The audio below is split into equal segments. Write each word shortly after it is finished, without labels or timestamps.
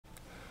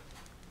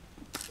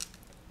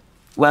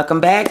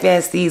Welcome back,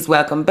 besties.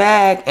 Welcome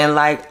back. And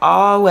like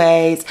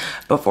always,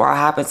 before I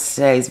hop into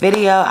today's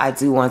video, I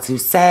do want to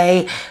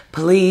say,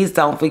 please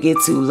don't forget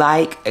to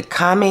like,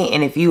 comment,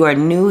 and if you are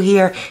new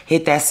here,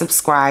 hit that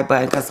subscribe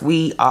button because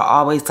we are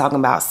always talking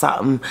about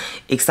something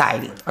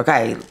exciting.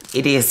 Okay,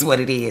 it is what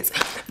it is.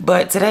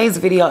 But today's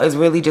video is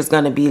really just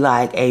going to be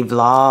like a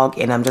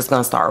vlog, and I'm just going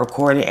to start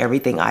recording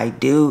everything I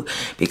do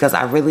because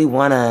I really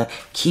want to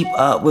keep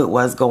up with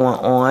what's going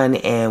on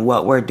and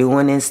what we're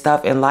doing and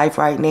stuff in life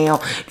right now,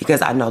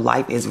 because I know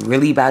life is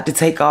really about to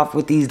take off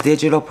with these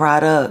digital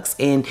products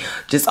and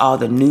just all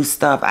the new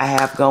stuff I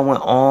have going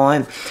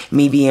on.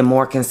 Me being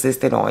more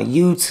consistent on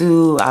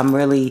YouTube. I'm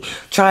really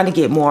trying to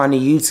get more on the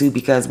YouTube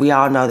because we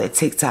all know that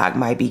TikTok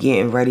might be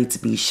getting ready to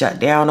be shut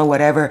down or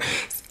whatever.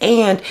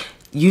 And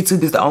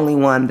YouTube is the only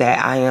one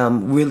that I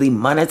am really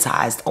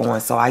monetized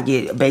on. So I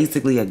get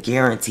basically a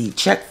guaranteed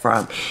check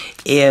from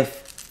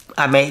if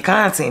I make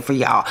content for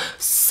y'all.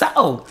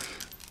 So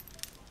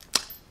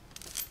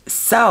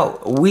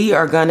we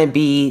are going to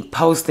be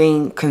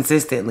posting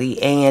consistently,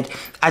 and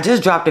I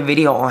just dropped a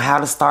video on how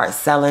to start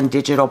selling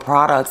digital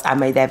products. I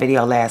made that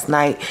video last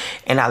night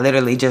and I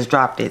literally just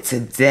dropped it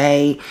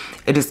today.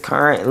 It is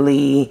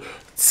currently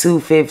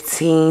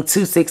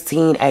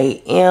 2:16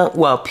 a.m.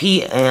 well,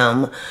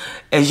 p.m.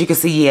 As you can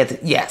see,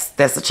 yes,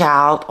 that's a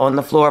child on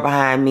the floor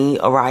behind me.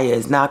 Araya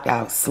is knocked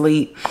out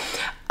asleep.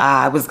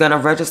 I was going to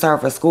register her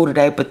for school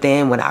today, but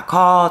then when I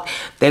called,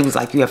 they was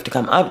like, you have to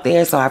come up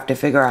there. So I have to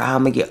figure out how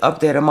I'm going to get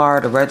up there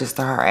tomorrow to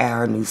register her at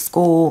her new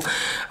school.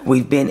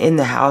 We've been in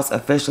the house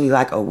officially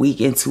like a week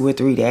and 2 or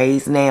 3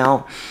 days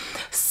now.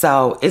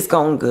 So it's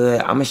going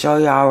good. I'm going to show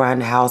y'all around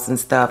the house and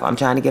stuff. I'm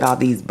trying to get all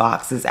these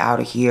boxes out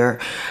of here.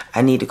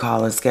 I need to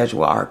call and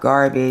schedule our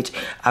garbage.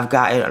 I've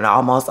gotten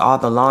almost all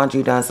the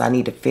laundry done, so I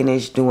need to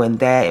finish doing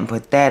that and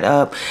put that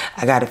up.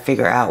 I got to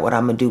figure out what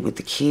I'm going to do with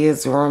the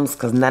kids' rooms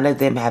because none of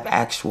them have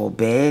actual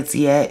beds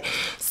yet.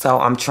 So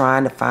I'm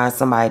trying to find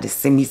somebody to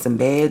send me some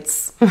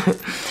beds.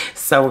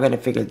 So we're going to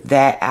figure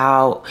that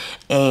out.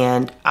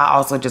 And I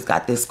also just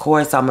got this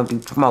course. So I'm going to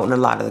be promoting a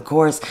lot of the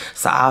course.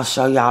 So I'll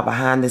show y'all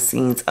behind the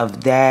scenes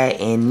of that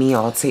and me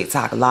on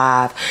TikTok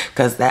live.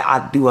 Because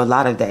I do a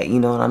lot of that. You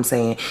know what I'm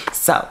saying?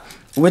 So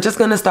we're just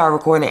going to start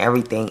recording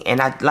everything. And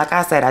like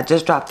I said, I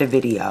just dropped a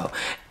video.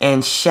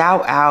 And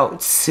shout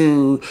out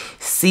to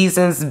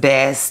Season's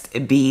Best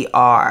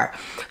BR.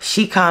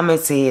 She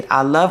commented,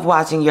 I love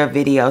watching your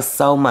videos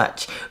so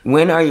much.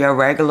 When are your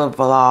regular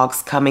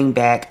vlogs coming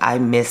back? I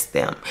miss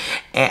them.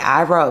 And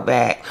I wrote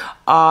back,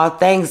 aw,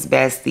 thanks,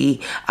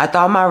 bestie. I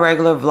thought my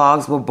regular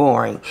vlogs were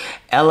boring.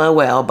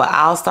 LOL, but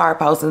I'll start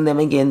posting them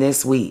again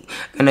this week.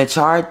 Gonna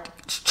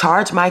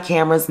charge my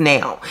cameras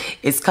now.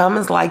 It's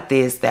comments like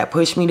this that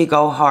push me to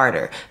go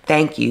harder.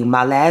 Thank you.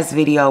 My last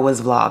video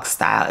was vlog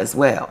style as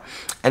well.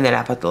 And then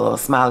I put the little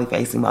smiley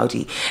face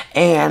emoji.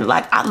 And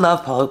like, I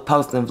love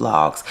posting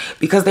vlogs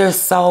because they're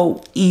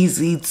so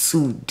easy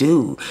to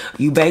do.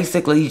 You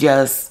basically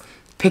just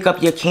pick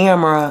up your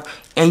camera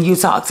and you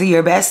talk to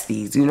your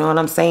besties. You know what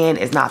I'm saying?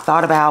 It's not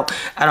thought about.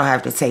 I don't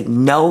have to take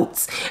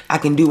notes. I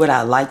can do what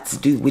I like to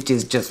do, which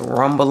is just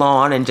rumble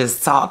on and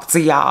just talk to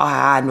y'all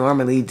how I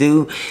normally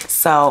do.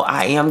 So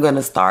I am going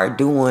to start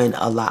doing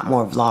a lot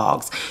more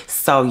vlogs.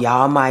 So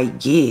y'all might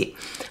get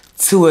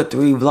 2 or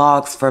 3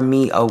 vlogs from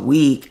me a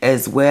week,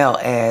 as well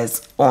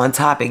as on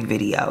topic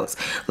videos.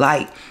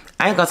 Like,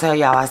 I ain't gonna tell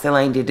y'all, I still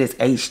ain't did this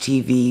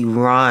HTV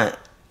run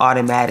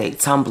automatic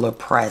tumbler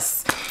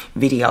press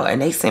video,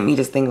 and they sent me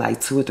this thing like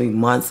 2 or 3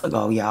 months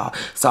ago, y'all.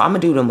 So I'm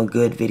gonna do them a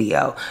good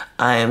video.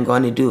 I am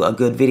going to do a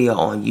good video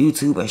on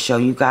YouTube and show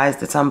you guys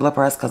the tumbler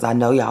press because I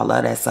know y'all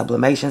love that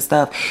sublimation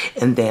stuff.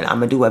 And then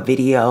I'm gonna do a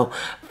video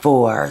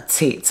for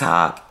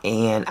TikTok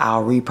and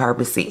I'll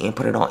repurpose it and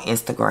put it on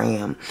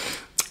Instagram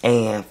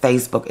and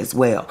Facebook as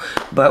well.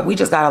 But we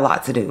just got a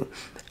lot to do.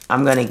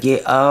 I'm gonna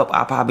get up.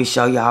 I'll probably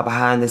show y'all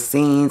behind the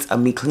scenes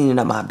of me cleaning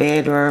up my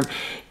bedroom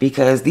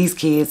because these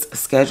kids'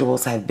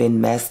 schedules have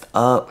been messed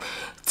up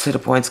to the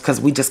point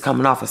because we just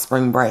coming off of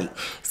spring break.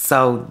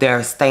 So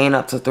they're staying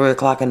up till 3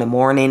 o'clock in the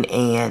morning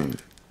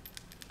and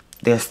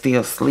they're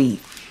still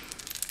asleep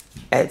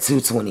at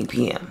 2:20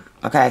 p.m.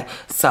 Okay,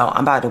 so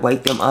I'm about to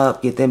wake them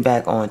up, get them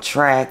back on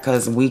track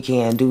because we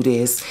can do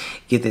this,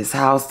 get this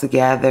house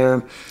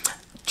together,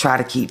 try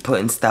to keep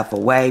putting stuff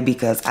away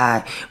because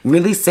I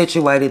really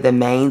situated the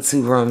main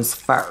 2 rooms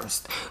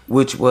first,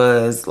 which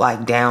was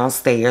like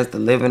downstairs, the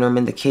living room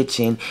and the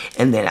kitchen,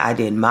 and then I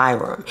did my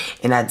room.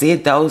 And I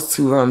did those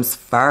 2 rooms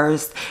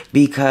first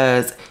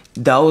because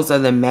those are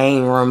the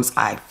main rooms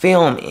I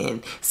film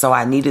in. So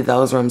I needed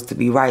those rooms to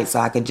be right so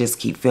I could just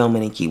keep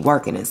filming and keep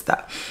working and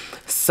stuff.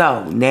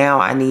 So now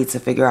I need to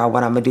figure out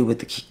what I'm gonna do with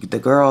the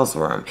girls'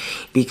 room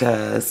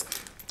because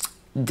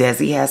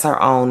Desi has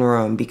her own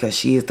room because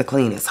she is the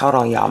cleanest. Hold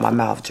on, y'all. My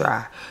mouth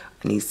dry.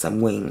 I need some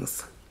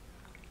wings.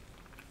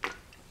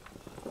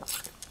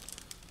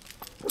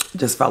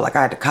 Just felt like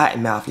I had a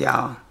cotton mouth,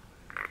 y'all.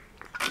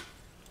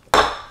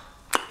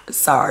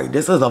 Sorry,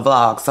 this is a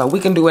vlog, so we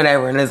can do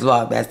whatever in this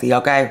vlog, bestie,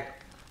 okay?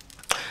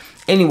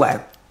 Anyway,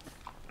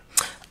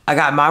 I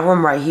got my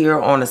room right here.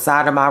 On the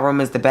side of my room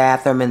is the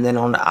bathroom, and then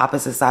on the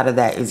opposite side of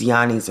that is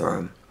Yanni's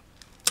room.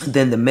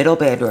 Then the middle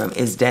bedroom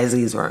is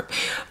Desi's room.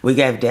 We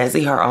gave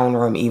Desi her own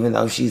room, even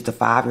though she's the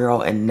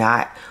 5-year-old and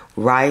not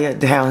Raya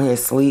down here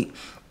asleep,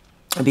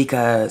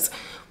 because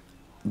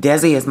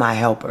Desi is my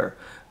helper.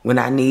 When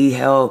I need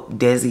help,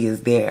 Desi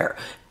is there.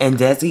 And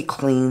Desi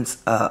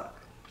cleans up.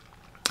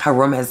 Her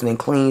room has been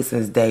clean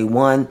since day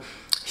one.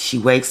 She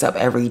wakes up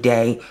every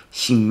day.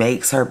 She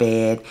makes her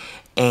bed.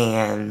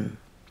 And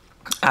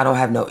I don't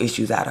have no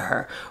issues out of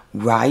her.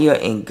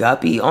 Raya and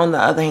Guppy, on the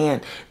other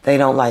hand, they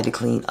don't like to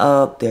clean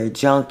up. They're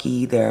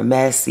junky. They're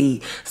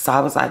messy. So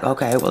I was like,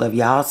 okay, well, if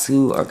y'all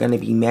two are going to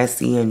be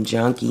messy and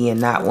junky and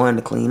not wanting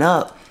to clean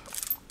up,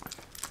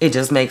 it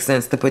just makes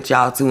sense to put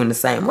y'all two in the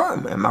same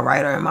room. Am I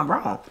right or am I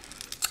wrong?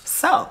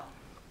 So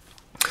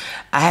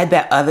I had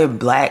that other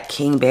black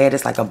king bed.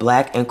 It's like a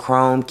black and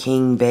chrome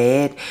king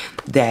bed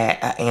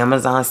that an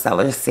Amazon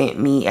seller sent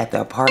me at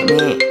the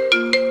apartment.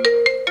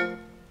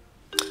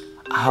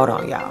 Hold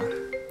on, y'all.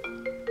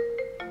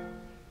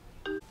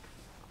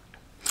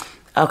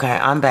 Okay,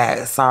 I'm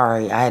back.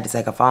 Sorry, I had to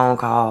take a phone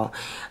call.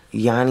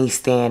 Yanni's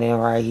standing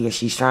right here.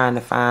 She's trying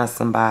to find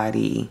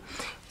somebody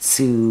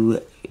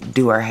to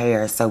do her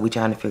hair. So we're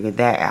trying to figure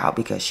that out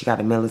because she got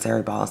a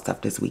military ball and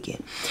stuff this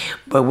weekend.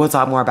 But we'll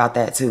talk more about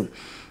that too.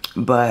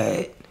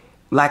 But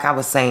like I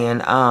was saying,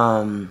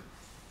 for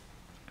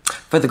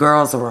the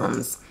girls'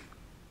 rooms,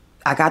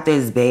 I got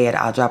this bed.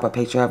 I'll drop a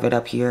picture of it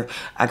up here.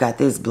 I got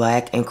this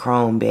black and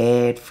chrome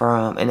bed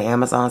from an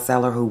Amazon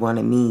seller who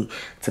wanted me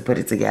to put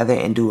it together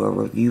and do a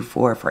review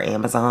for it for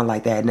Amazon.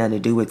 Like that had nothing to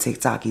do with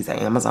TikTok. He's an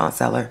Amazon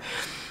seller.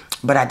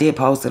 But I did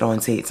post it on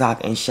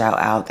TikTok and shout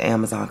out the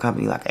Amazon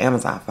company like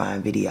Amazon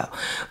Fine Video.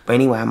 But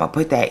anyway, I'm going to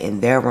put that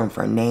in their room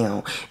for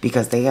now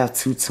because they have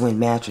 2 twin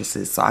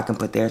mattresses. So I can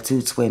put their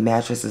 2 twin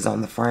mattresses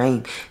on the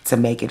frame to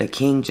make it a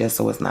king just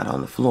so it's not on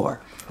the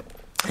floor.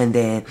 And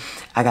then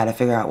I got to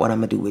figure out what I'm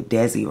going to do with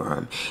Desi's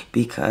room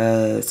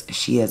because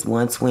she has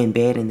 1 twin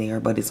bed in there,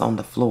 but it's on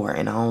the floor.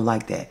 And I don't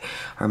like that.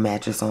 Her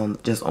mattress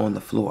just on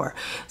the floor.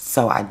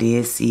 So I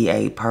did see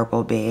a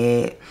purple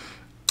bed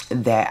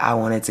that I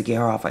wanted to get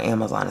her off of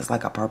Amazon. It's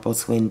like a purple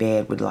twin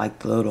bed with like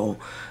the little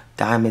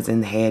diamonds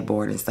in the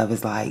headboard and stuff.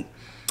 It's like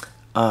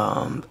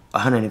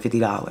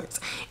 $150.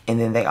 And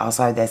then they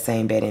also have that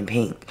same bed in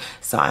pink.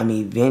 So I'm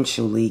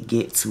eventually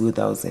get 2 of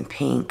those in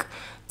pink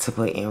to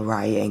put in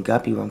Raya and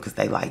Guppy room because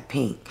they like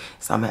pink.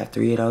 So I'm gonna have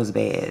 3 of those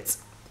beds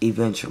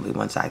eventually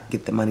once I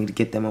get the money to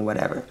get them or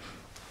whatever.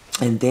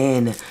 And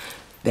then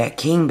that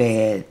king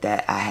bed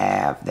that I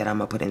have that I'm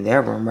gonna put in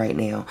their room right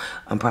now,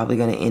 I'm probably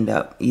gonna end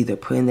up either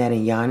putting that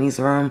in Yanni's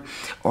room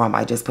or I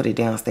might just put it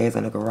downstairs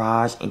in the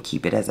garage and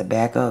keep it as a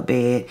backup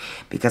bed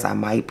because I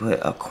might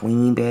put a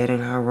queen bed in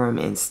her room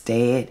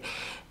instead.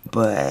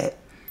 But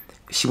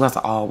she wants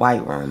an all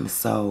white room,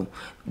 so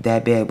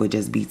that bed would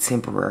just be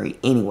temporary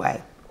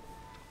anyway.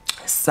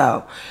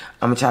 So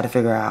I'm gonna try to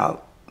figure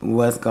out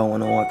what's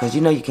going on because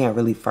you know you can't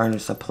really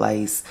furnish a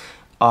place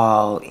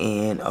all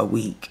in a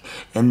week.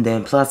 And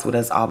then plus with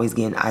us always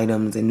getting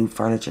items and new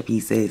furniture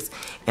pieces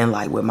and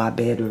like with my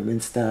bedroom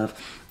and stuff,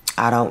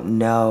 I don't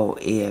know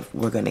if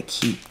we're gonna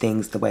keep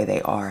things the way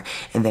they are.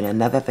 And then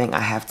another thing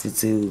I have to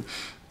do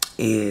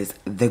is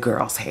the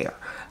girls' hair.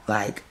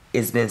 Like,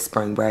 it's been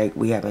spring break.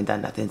 We haven't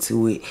done nothing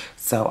to it.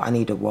 So I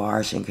need to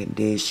wash and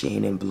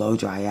condition and blow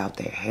dry out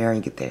their hair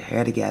and get their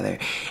hair together.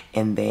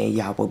 And then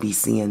y'all will be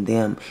seeing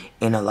them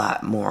in a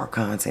lot more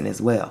content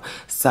as well.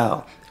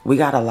 So we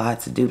got a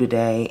lot to do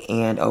today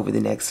and over the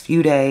next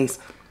few days.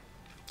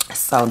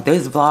 So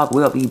this vlog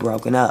will be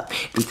broken up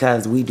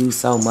because we do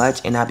so much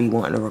and I be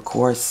wanting to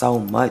record so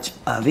much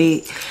of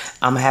it.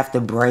 I'm gonna have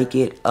to break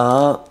it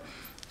up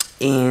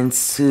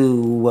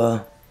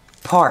into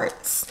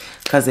parts.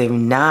 Because if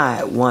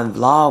not, one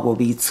vlog will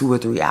be 2 or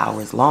 3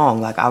 hours long.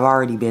 Like, I've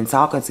already been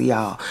talking to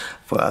y'all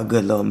for a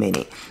good little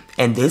minute.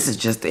 And this is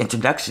just the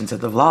introduction to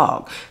the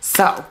vlog.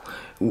 So,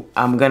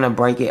 I'm going to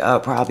break it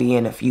up probably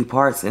in a few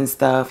parts and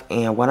stuff.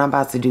 And what I'm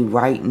about to do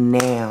right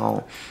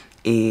now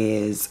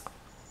is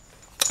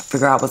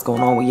figure out what's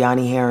going on with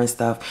Yanni hair and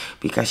stuff.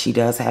 Because she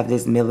does have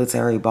this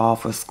military ball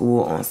for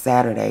school on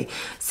Saturday.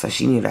 So,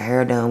 she need her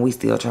hair done. We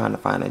still trying to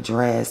find a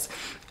dress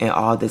and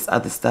all this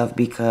other stuff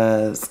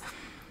because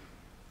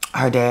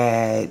her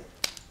dad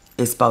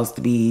is supposed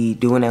to be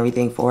doing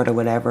everything for it or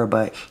whatever,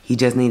 but he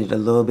just needed a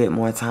little bit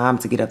more time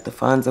to get up the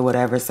funds or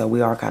whatever, so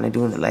we are kind of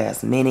doing it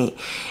last minute.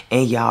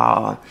 And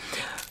y'all,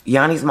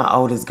 Yanni's my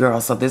oldest girl,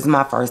 so this is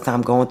my first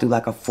time going through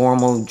like a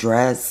formal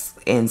dress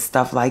and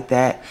stuff like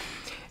that,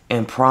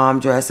 and prom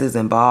dresses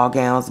and ball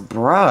gowns.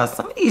 Bruh,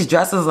 some of these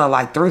dresses are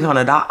like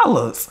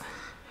 $300.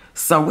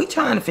 So we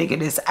trying to figure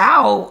this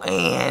out,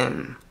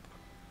 and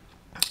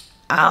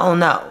I don't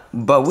know,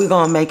 but we're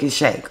going to make it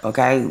shake,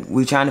 okay?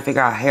 We're trying to figure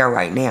out hair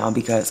right now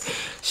because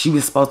she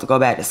was supposed to go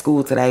back to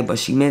school today, but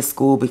she missed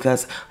school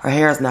because her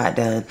hair's not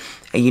done.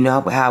 And you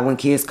know how when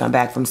kids come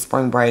back from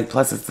spring break,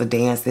 plus it's a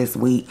dance this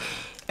week,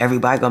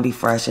 everybody going to be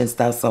fresh and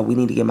stuff, so we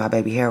need to get my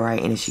baby hair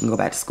right and then she can go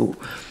back to school.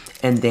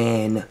 And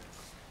then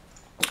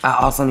I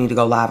also need to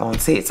go live on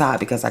TikTok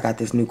because I got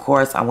this new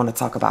course. I want to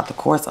talk about the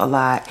course a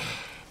lot.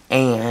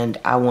 And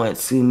I want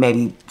to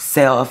maybe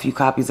sell a few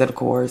copies of the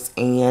course.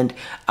 And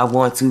I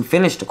want to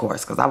finish the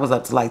course because I was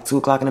up to like 2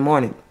 o'clock in the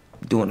morning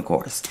doing the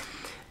course.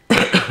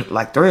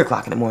 Like 3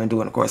 o'clock in the morning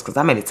doing the course because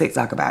I made a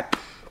TikTok about it.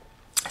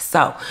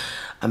 So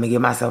I'm going to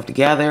get myself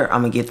together.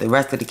 I'm going to get the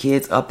rest of the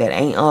kids up that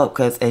ain't up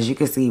because as you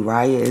can see,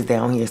 Raya is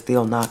down here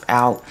still knocked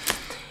out.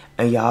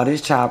 And y'all,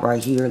 this child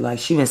right here, like,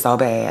 she been so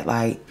bad.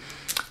 Like,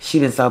 she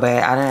been so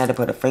bad. I done had to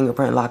put a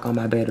fingerprint lock on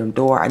my bedroom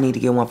door. I need to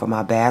get one for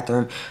my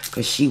bathroom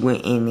because she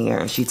went in there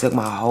and she took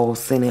my whole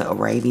scented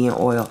Arabian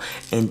oil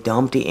and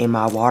dumped it in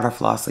my water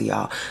flosser,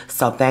 y'all.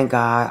 So thank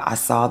God I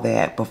saw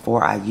that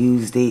before I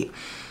used it.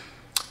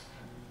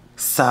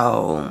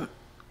 So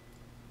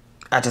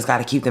I just got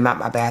to keep them out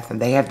my bathroom.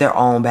 They have their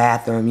own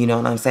bathroom, you know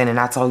what I'm saying? And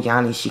I told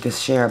Yanni she could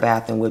share a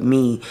bathroom with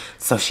me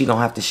so she don't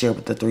have to share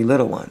with the 3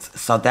 little ones.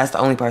 So that's the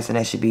only person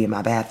that should be in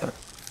my bathroom.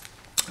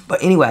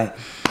 But anyway,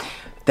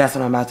 that's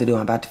what I'm about to do.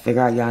 I'm about to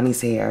figure out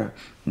Yanni's hair.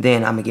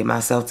 Then I'm going to get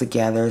myself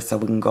together so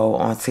we can go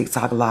on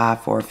TikTok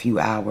live for a few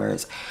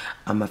hours.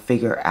 I'm going to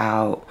figure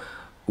out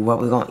what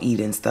we're going to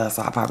eat and stuff.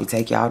 So I'll probably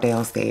take y'all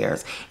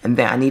downstairs. And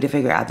then I need to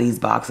figure out these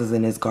boxes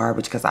and this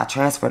garbage because I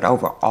transferred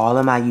over all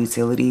of my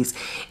utilities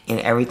and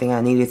everything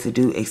I needed to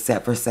do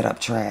except for set up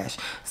trash.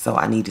 So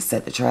I need to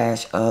set the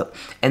trash up.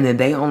 And then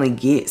they only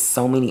get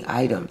so many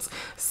items.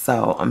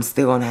 So I'm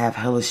still going to have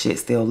hella shit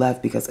still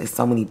left because it's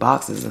so many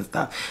boxes and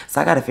stuff. So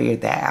I got to figure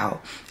that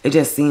out. It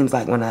just seems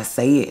like when I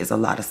say it, it's a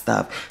lot of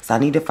stuff. So I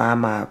need to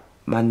find my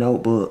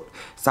notebook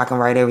so I can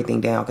write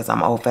everything down because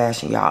I'm old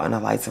fashioned, y'all, and I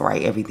like to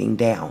write everything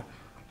down.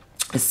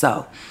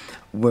 So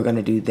we're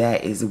gonna do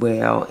that as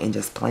well and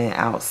just plan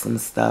out some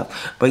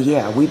stuff. But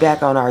yeah, we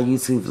back on our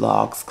YouTube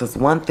vlogs because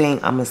one thing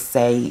I'm gonna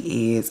say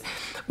is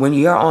when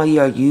you're on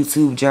your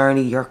YouTube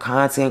journey, your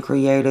content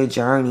creator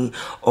journey,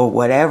 or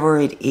whatever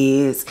it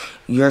is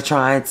you're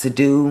trying to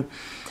do,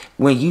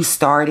 when you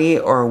start it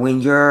or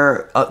when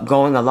you're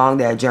going along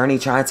that journey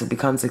trying to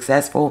become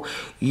successful,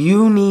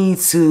 you need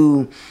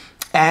to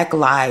act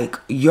like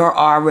you're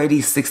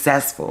already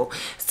successful.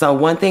 So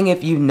one thing,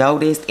 if you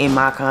noticed in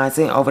my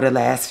content over the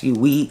last few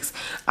weeks,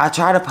 I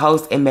try to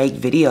post and make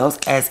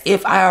videos as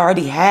if I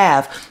already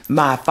have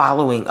my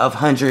following of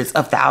hundreds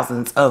of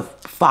thousands of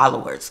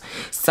followers.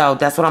 So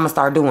that's what I'm gonna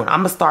start doing. I'm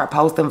gonna start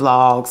posting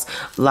vlogs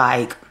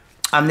like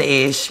I'm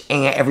the ish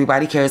and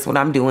everybody cares what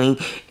I'm doing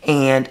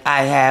and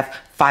I have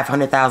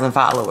 500,000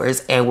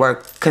 followers and we're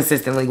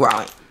consistently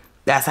growing.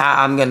 That's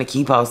how I'm gonna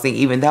keep posting.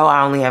 Even though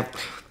I only have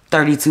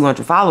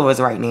 3,200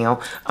 followers right now,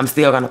 I'm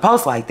still gonna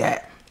post like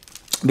that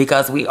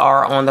because we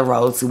are on the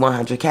road to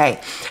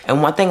 100K.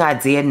 And one thing I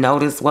did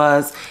notice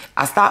was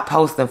I stopped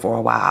posting for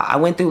a while. I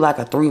went through like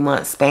a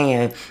 3-month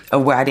span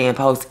of where I didn't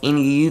post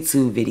any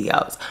YouTube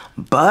videos,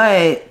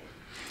 but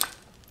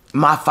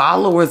my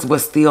followers were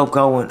still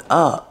going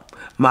up.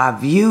 My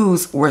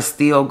views were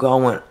still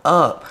going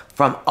up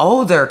from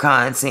older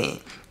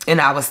content. And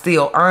I was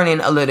still earning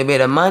a little bit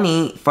of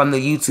money from the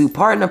YouTube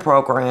partner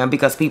program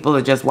because people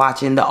are just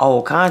watching the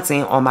old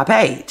content on my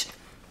page.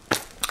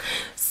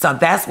 So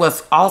that's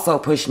what's also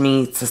pushed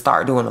me to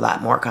start doing a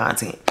lot more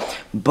content.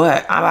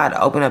 But I'm about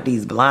to open up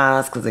these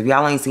blinds because if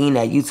y'all ain't seen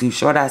that YouTube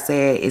short I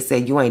said, it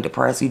said you ain't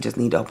depressed, you just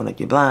need to open up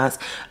your blinds.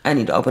 I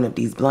need to open up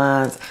these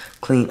blinds,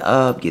 clean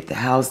up, get the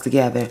house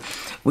together.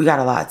 We got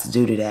a lot to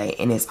do today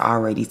and it's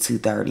already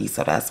 2:30,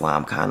 so that's why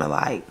I'm kind of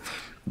like,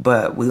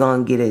 but we're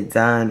going to get it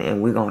done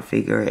and we're going to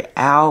figure it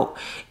out.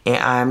 And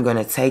I'm going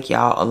to take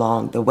y'all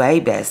along the way,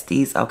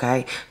 besties,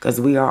 okay? Because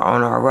we are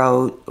on our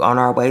road, on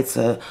our way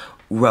to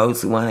road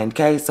to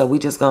 100K. So we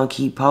just going to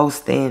keep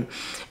posting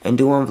and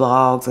doing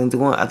vlogs and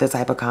doing other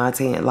type of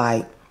content.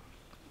 Like,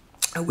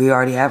 we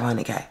already have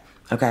 100K.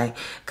 Okay,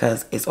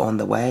 because it's on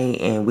the way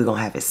and we're going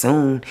to have it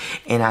soon.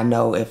 And I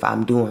know if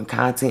I'm doing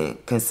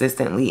content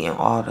consistently and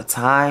all the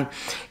time,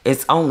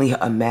 it's only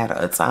a matter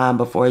of time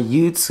before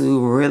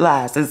YouTube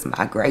realizes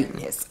my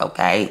greatness,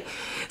 okay?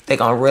 They're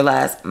going to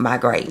realize my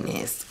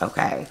greatness,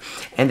 okay?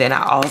 And then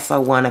I also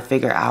want to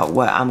figure out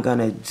what I'm going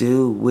to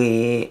do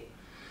with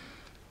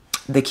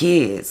the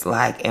kids.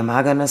 Like, am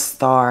I going to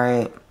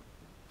start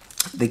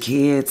the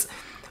kids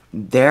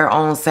their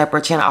own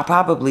separate channel? I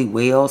probably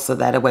will, so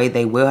that way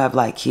they will have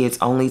like kids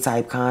only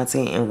type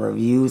content and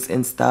reviews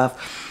and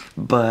stuff.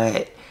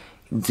 But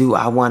do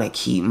I want to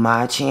keep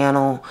my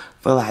channel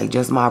for like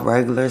just my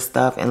regular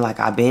stuff and like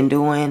I've been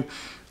doing?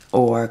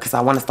 Or because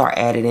I want to start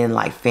adding in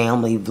like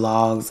family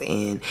vlogs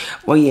and,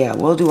 well, yeah,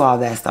 we'll do all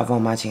that stuff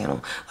on my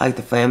channel. Like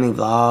the family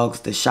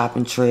vlogs, the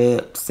shopping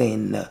trips,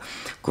 and the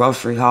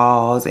grocery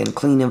hauls and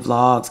cleaning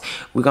vlogs.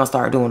 We're going to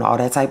start doing all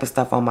that type of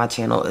stuff on my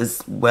channel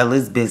as well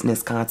as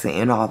business content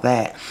and all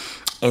that.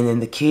 And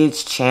then the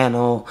kids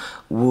channel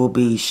will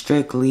be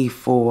strictly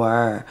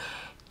for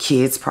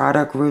kids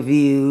product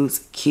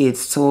reviews,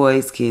 kids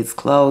toys, kids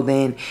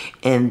clothing,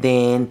 and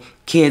then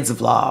kids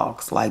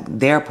vlogs, like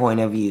their point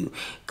of view,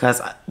 because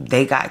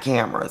they got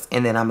cameras.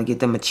 And then I'm gonna get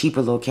them a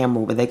cheaper little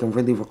camera where they can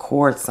really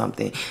record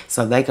something,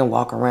 so they can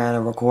walk around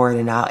and record,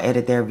 and I'll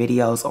edit their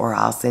videos, or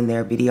I'll send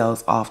their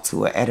videos off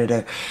to an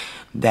editor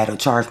that'll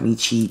charge me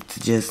cheap to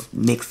just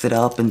mix it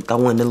up and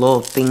throw in the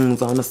little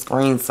things on the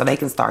screen, so they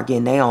can start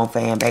getting their own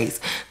fan base,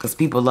 because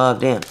people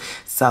love them.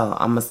 So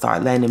I'm gonna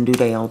start letting them do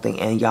their own thing.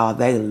 And y'all,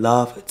 they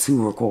love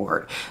to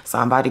record, so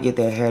I'm about to get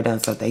their hair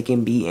done so they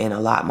can be in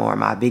a lot more of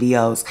my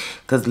videos,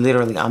 because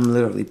literally I'm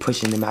literally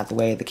pushing them out the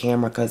way of the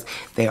camera, because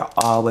they're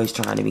always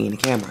trying to be in the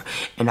camera.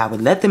 And I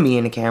would let them be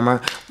in the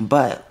camera,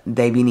 but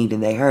they be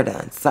needing their hair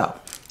done. So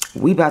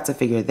we about to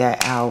figure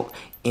that out,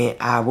 and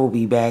I will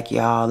be back,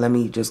 y'all. Let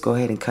me just go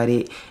ahead and cut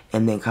it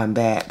and then come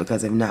back,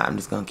 because if not, I'm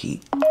just gonna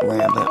keep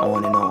rambling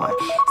on and on.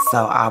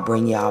 So I'll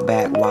bring y'all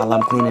back while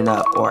I'm cleaning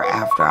up, or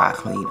after I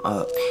clean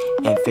up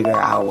and figure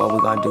out what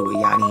we're gonna do with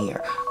Yanni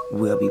here.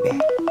 We'll be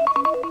back.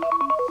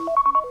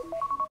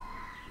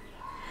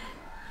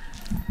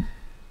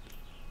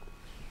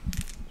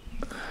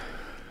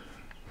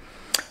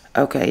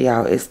 Okay,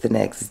 y'all, it's the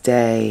next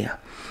day.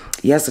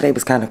 Yesterday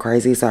was kind of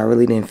crazy, so I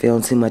really didn't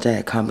film too much. I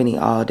had company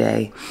all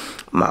day.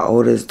 My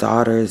oldest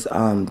daughter's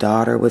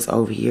daughter was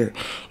over here,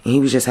 and he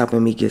was just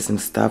helping me get some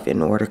stuff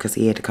in order, because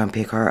he had to come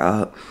pick her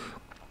up.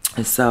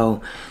 And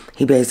so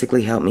he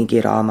basically helped me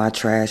get all my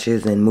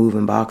trashes and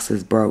moving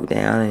boxes broke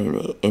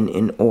down and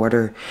in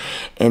order.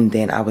 And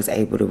then I was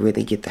able to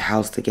really get the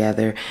house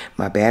together.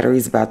 My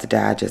battery's about to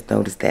die. I just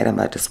noticed that. I'm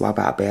about to swap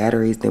out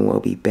batteries, then we'll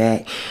be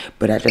back.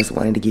 But I just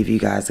wanted to give you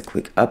guys a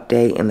quick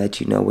update and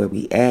let you know where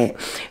we at.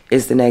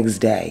 It's the next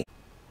day.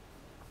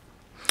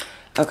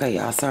 Okay,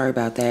 y'all, sorry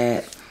about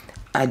that.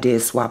 I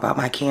did swap out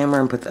my camera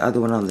and put the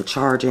other one on the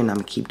charger, and I'm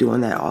gonna keep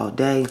doing that all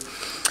day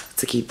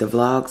to keep the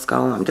vlogs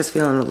going. I'm just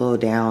feeling a little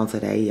down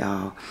today,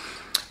 y'all,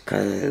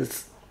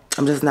 because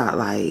I'm just not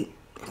like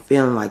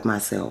feeling like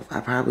myself. I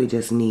probably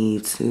just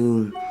need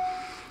to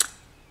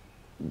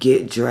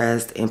get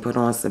dressed and put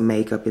on some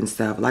makeup and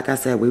stuff. Like I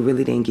said, we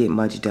really didn't get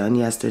much done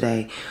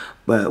yesterday,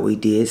 but we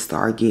did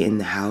start getting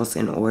the house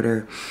in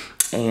order.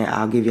 And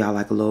I'll give y'all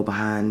like a little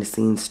behind the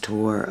scenes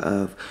tour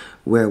of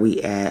where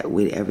we at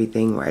with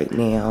everything right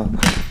now.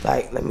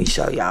 Like, let me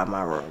show y'all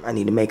my room. I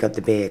need to make up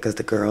the bed because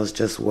the girls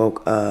just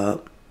woke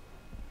up.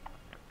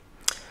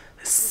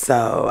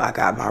 So I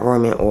got my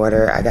room in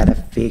order. I gotta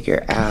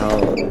figure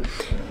out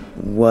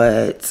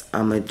what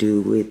I'm gonna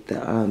do with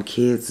the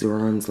kids'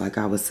 rooms, like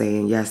I was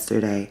saying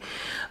yesterday,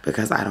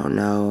 because I don't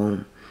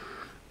know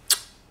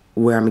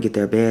where I'm gonna get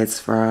their beds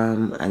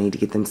from. I need to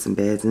get them some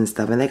beds and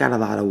stuff, and they got a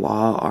lot of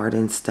wall art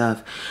and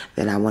stuff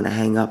that I want to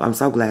hang up. I'm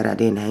so glad I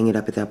didn't hang it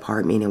up at the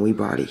apartment and we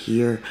brought it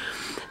here.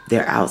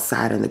 They're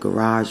outside in the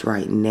garage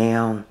right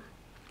now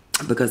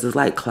because it's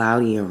like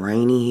cloudy and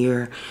rainy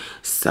here,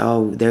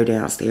 so they're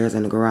downstairs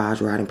in the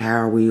garage riding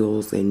Power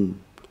Wheels and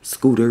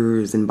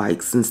scooters and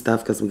bikes and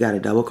stuff, because we got a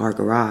double car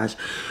garage,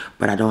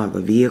 but I don't have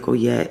a vehicle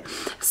yet.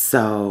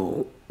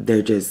 So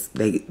they're just,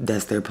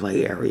 that's their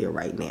play area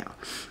right now.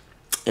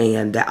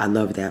 And I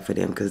love that for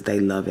them, because they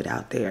love it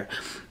out there.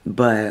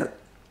 But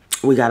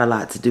we got a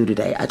lot to do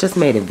today. I just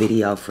made a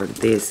video for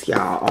this,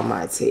 y'all, on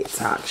my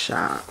TikTok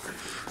shop.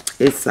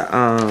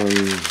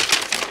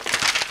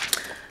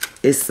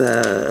 It's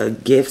a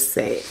gift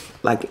set,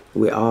 like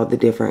with all the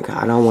different,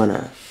 I don't want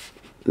to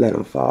let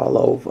them fall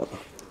over,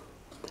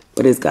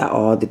 but it's got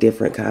all the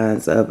different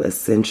kinds of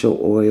essential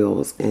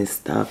oils and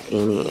stuff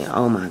in it.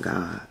 Oh my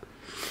God.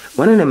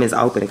 One of them is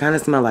open. It kind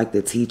of smells like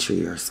the tea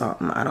tree or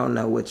something. I don't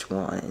know which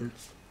one.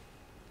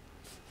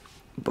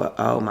 But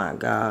oh my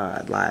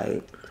God,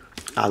 like,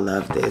 I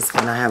love this.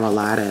 And I have a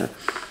lot of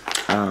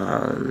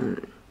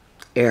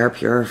air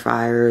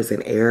purifiers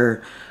and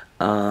air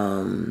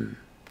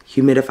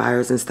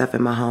humidifiers and stuff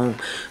in my home.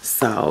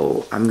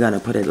 So I'm going to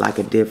put it like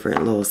a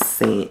different little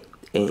scent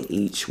in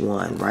each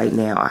one. Right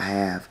now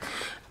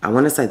I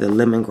want to say the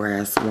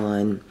lemongrass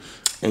one,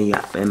 and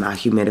yeah, and my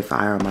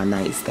humidifier on my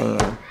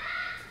nightstand.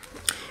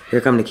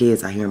 Here come the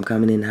kids. I hear them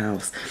coming in the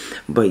house.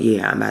 But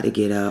yeah, I'm about to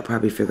get up,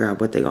 probably figure out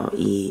what they're going to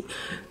eat.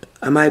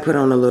 I might put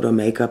on a little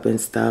makeup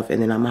and stuff,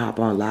 and then I'm going to hop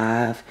on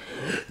live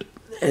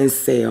and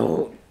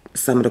sell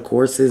some of the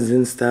courses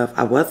and stuff.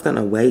 I was going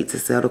to wait to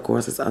sell the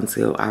courses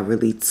until I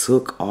really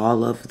took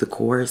all of the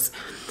course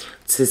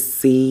to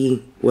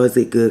see was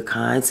it good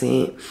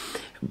content.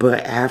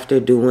 But after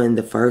doing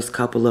the first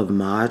couple of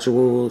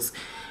modules,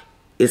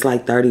 it's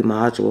like 30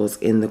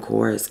 modules in the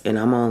course, and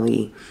I'm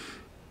only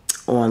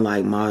on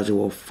like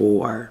module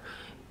 4,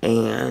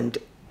 and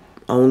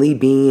only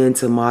being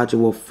to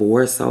module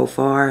 4 so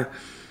far,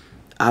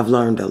 I've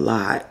learned a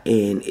lot,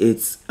 and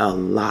it's a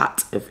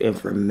lot of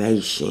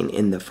information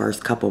in the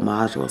first couple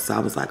modules. So I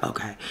was like,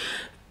 okay,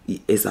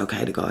 it's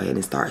okay to go ahead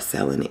and start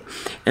selling it.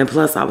 And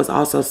plus, I was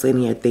also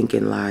sitting here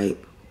thinking, like,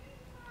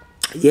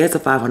 Yeah, it's a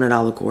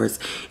 $500 course,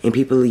 and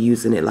people are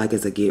using it like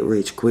as a get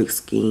rich quick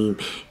scheme,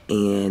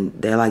 and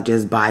they're like,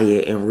 just buy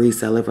it and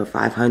resell it for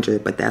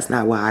 $500. But that's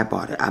not why I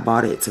bought it. I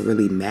bought it to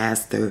really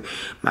master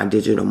my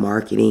digital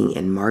marketing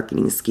and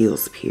marketing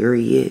skills,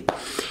 period.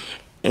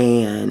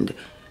 And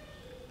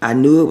I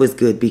knew it was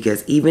good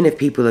because even if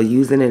people are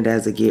using it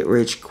as a get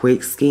rich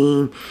quick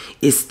scheme,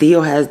 it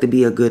still has to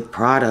be a good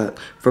product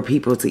for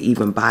people to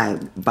even buy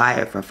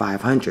it for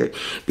 $500.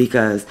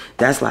 Because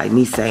that's like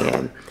me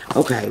saying,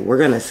 okay, we're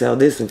gonna sell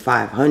this for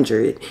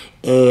 $500,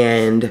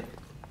 and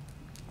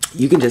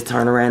you can just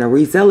turn around and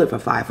resell it for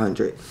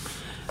 $500.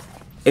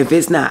 If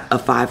it's not a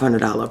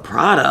 $500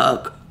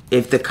 product,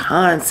 if the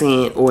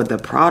content or the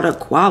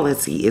product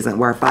quality isn't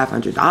worth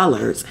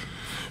 $500,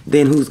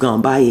 then who's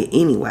gonna buy it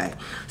anyway?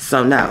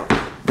 So no,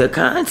 the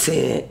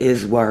content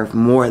is worth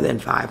more than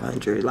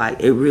 $500. Like,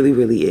 it really,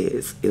 really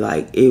is.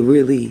 Like, it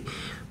really,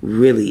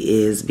 really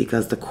is,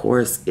 because the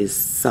course is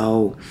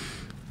so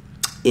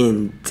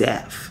in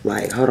depth.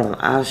 Like, hold on,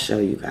 I'll show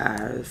you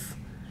guys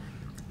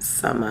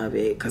some of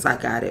it because I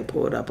got it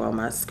pulled up on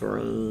my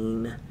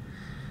screen.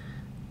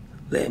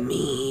 Let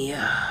me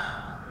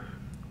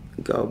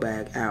go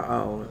back out.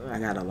 Oh, I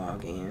gotta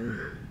log in.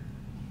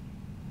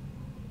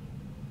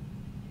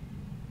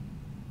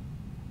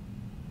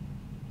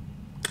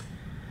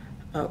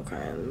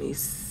 Okay, let me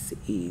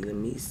see.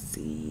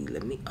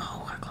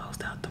 Oh, I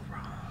closed out the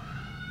wrong.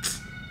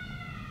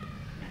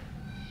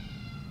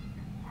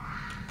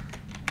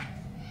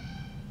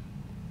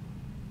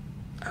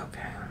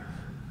 Okay.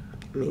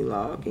 Let me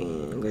log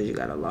in, because you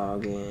gotta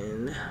log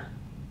in.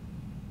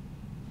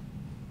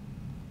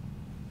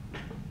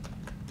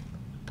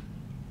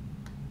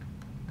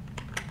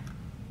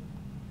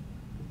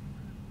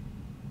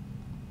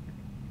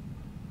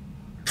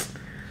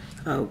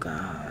 Oh,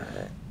 God.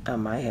 I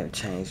might have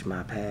changed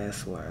my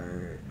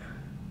password.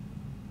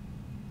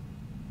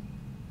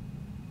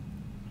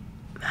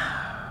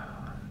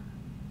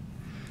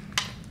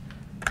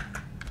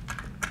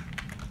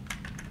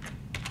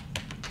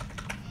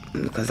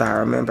 Because I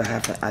remember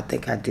I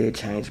think I did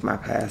change my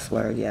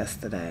password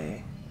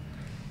yesterday.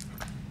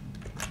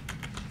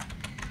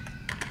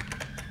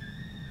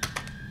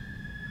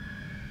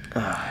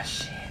 Oh,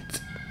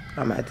 shit.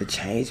 I'm gonna have to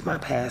change my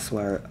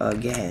password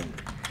again,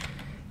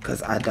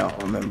 because I don't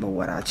remember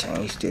what I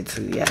changed it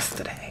to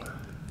yesterday.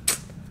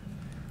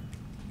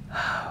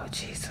 Oh,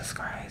 Jesus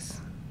Christ.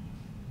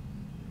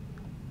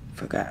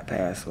 Forgot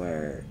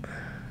password.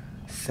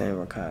 Send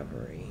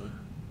recovery.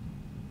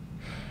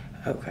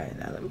 Okay,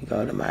 now let me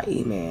go to my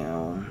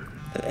email.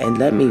 And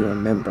let me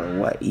remember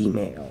what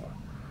email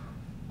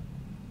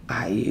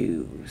I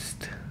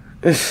used.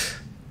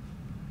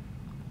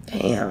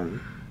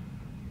 Damn.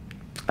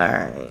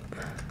 Alright.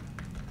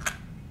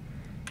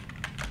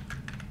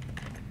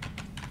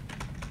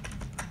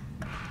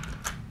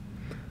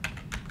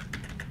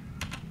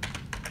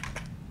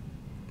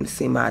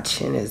 See, my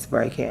chin is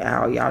breaking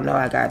out. Y'all know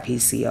I got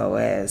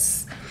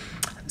PCOS,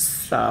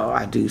 so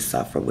I do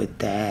suffer with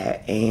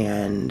that.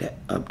 And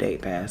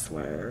update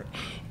password,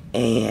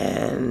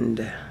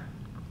 and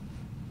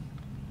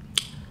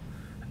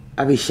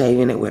I be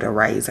shaving it with a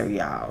razor,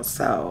 y'all,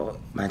 so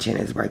my chin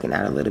is breaking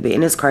out a little bit.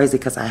 And it's crazy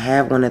because I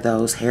have one of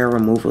those hair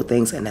removal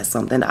things, and that's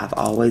something I've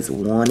always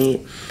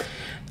wanted.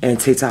 And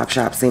TikTok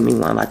Shop sent me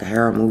one, like a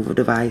hair removal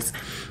device.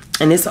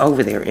 And it's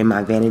over there in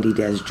my vanity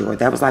desk drawer.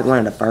 That was like one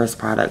of the first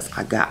products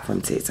I got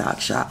from TikTok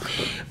Shop.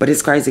 But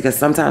it's crazy because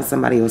sometimes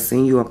somebody will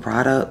send you a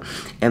product,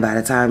 and by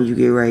the time you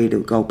get ready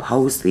to go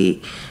post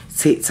it,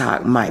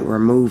 TikTok might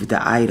remove the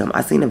item.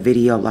 I seen a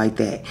video like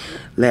that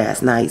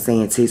last night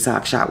saying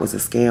TikTok Shop was a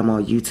scam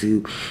on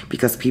YouTube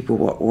because people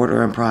were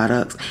ordering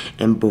products,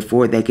 and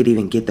before they could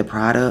even get the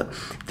product,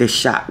 the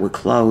shop would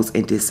close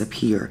and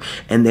disappear.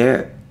 And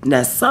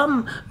now,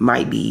 some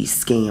might be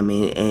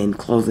scamming and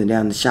closing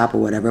down the shop or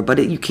whatever, but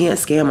you can't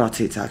scam on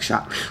TikTok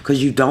Shop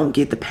because you don't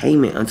get the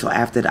payment until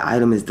after the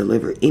item is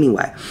delivered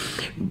anyway.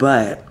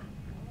 But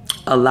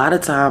a lot of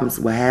times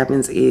what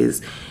happens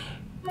is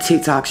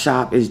TikTok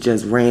Shop is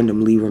just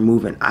randomly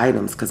removing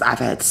items, because I've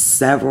had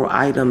several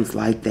items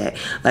like that.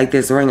 Like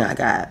this ring I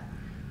got.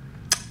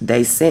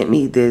 They sent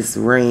me this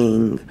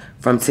ring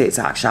from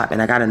TikTok Shop,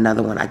 and I got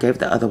another one. I gave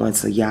the other one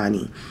to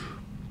Yanni.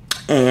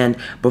 And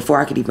before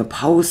I could even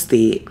post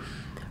it,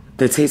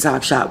 the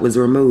TikTok Shop was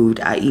removed.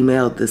 I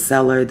emailed the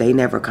seller. They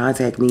never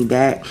contacted me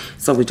back.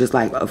 So it was just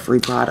like a free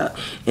product.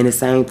 And the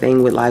same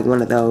thing with like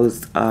one of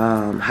those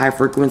high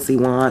frequency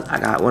ones. I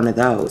got one of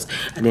those.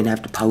 I didn't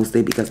have to post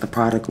it because the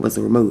product was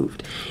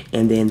removed.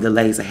 And then the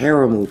laser hair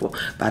removal.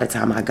 By the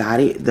time I got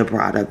it, the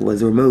product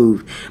was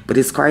removed. But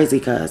it's crazy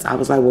because I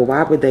was like, well,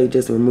 why would they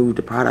just remove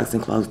the products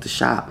and close the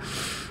shop?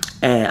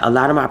 And a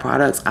lot of my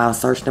products, I'll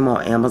search them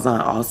on Amazon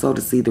also to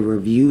see the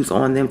reviews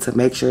on them to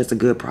make sure it's a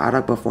good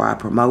product before I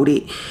promote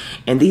it.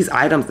 And these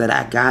items that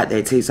I got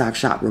that TikTok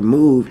Shop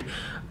removed,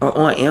 or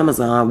on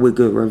Amazon with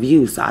good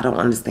reviews. So I don't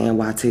understand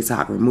why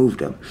TikTok removed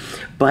them.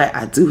 But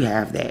I do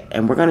have that.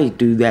 And we're going to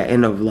do that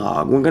in a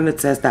vlog. We're going to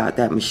test out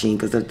that machine.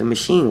 Because if the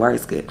machine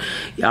works good,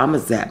 y'all, I'm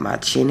going to zap my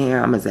chin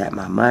hair. I'm going to zap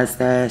my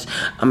mustache.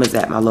 I'm going to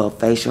zap my little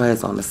facial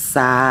hairs on the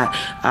side.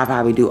 I'll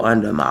probably do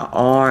under my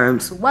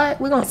arms. What?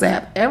 We're going to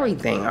zap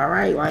everything, all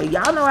right? Like,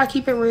 y'all know I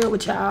keep it real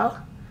with y'all.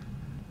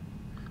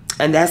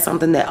 And that's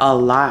something that a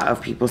lot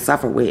of people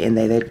suffer with, and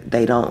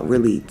they don't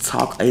really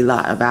talk a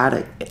lot about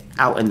it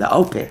out in the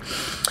open.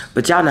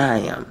 But y'all know how I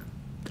am.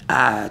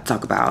 I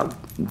talk about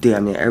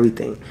damn near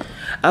everything.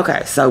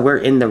 Okay, so we're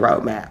in the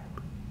roadmap.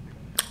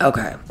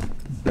 Okay,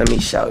 let me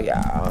show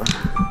y'all.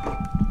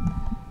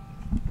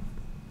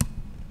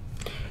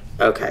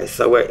 Okay,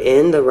 so we're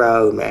in the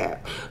roadmap.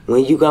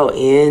 When you go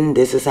in,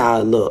 this is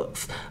how it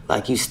looks.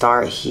 Like, you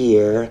start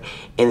here,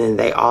 and then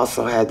they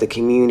also have the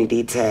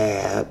community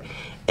tab.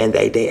 And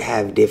they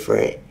have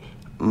different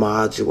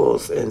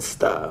modules and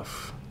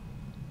stuff.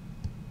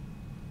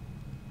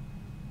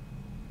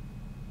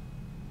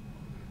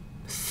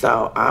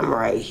 So I'm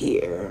right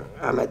here.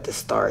 I'm at the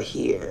start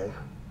here.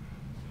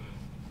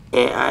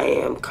 And I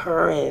am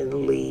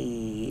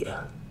currently...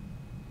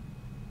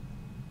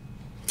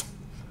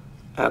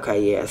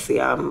 Okay, yeah, see,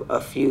 I'm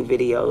a few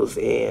videos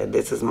in.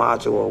 This is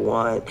module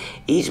 1.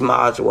 Each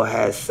module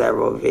has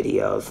several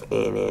videos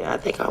in it. I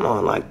think I'm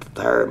on like the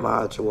 3rd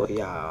module,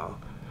 y'all.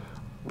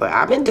 But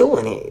I've been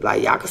doing it.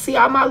 Like, y'all can see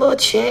all my little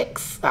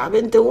checks. I've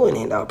been doing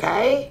it,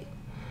 okay?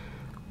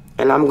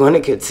 And I'm going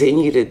to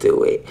continue to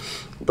do it.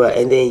 But,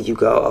 and then you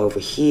go over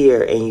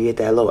here and you hit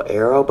that little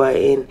arrow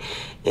button.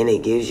 And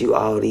it gives you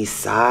all these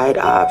side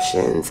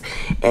options.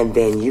 And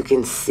then you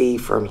can see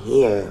from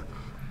here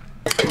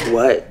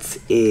what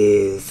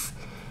is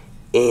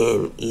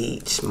in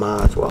each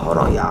module. Hold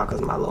on, y'all,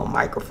 because my little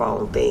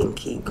microphone thing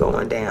keep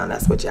going down.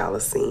 That's what y'all are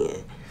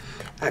seeing.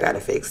 I got to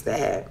fix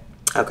that.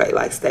 Okay,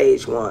 like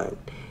stage 1,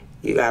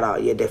 you got all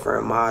your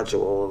different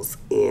modules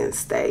in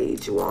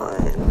stage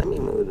 1. Let me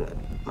move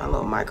my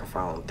little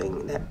microphone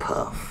thing, that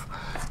puff.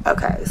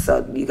 Okay,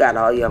 so you got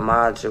all your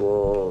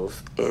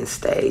modules in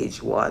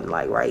stage 1,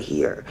 like right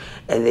here.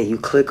 And then you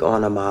click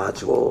on a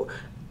module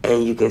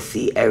and you can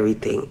see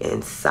everything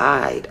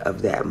inside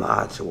of that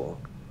module.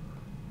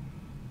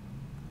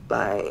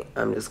 Like,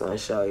 I'm just gonna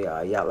show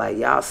y'all.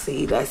 Y'all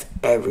see, that's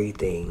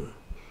everything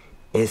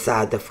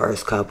inside the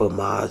first couple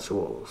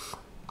modules.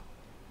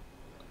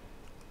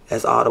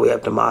 That's all the way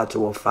up to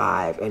module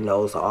 5, and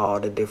those are all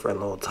the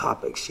different little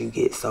topics you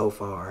get so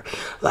far.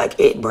 Like,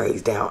 it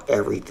breaks down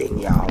everything,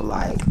 y'all.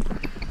 Like,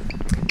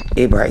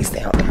 it breaks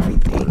down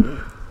everything.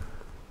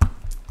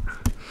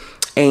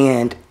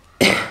 And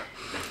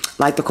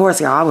like the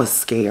course, y'all, I was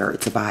scared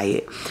to buy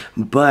it,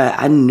 but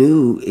I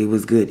knew it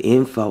was good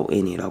info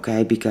in it,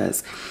 okay?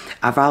 Because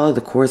I follow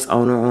the course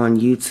owner on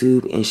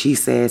YouTube, and she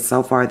said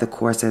so far the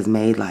course has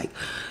made like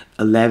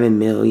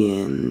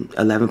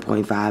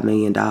 $11.5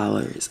 million.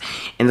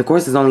 And the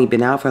course has only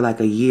been out for like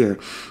a year.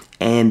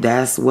 And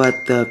that's what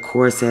the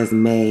course has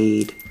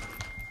made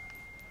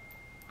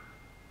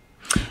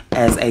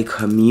as a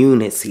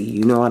community.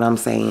 You know what I'm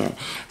saying?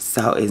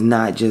 So it's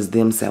not just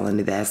them selling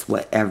it. That's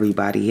what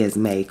everybody has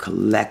made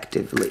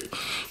collectively.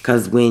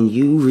 Because when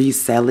you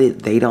resell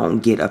it, they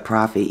don't get a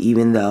profit,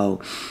 even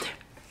though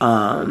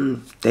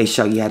they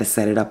show you how to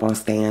set it up on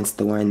Stan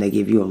Store, and they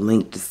give you a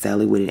link to sell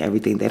it with and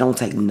everything. They don't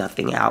take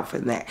nothing out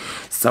from that.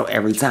 So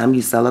every time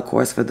you sell a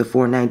course for the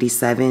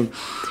 $497,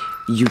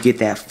 you get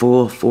that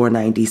full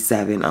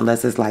 $497,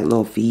 unless it's like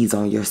little fees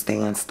on your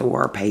Stan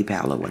Store or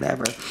PayPal or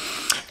whatever.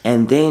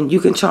 And then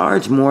you can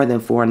charge more than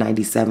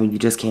 $497. You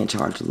just can't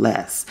charge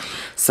less.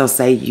 So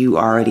say you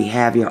already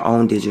have your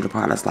own digital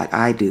products like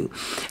I do.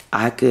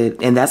 I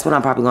could, and that's what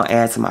I'm probably going to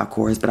add to my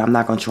course, but I'm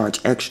not going to charge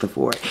extra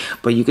for it.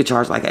 But you could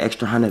charge like an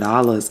extra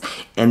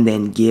 $100 and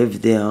then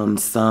give them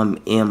some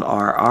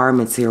MRR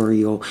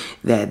material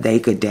that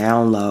they could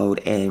download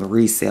and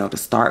resell to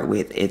start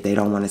with if they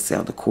don't want to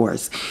sell the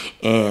course.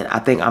 And I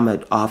think I'm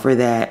going to offer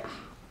that.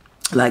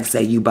 Like,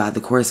 say you buy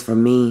the course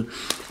from me,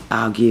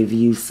 I'll give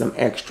you some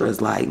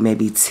extras, like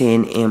maybe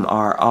 10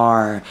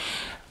 MRR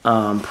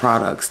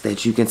products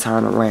that you can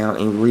turn around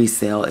and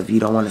resell if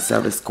you don't want to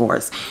sell this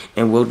course.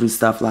 And we'll do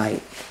stuff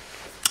like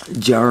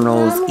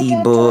journals,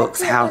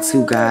 ebooks,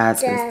 how-to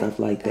guides, and stuff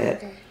like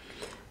that.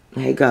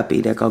 Hey,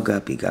 Guppy. There go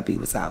Guppy. Guppy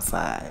was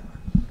outside.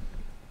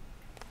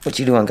 What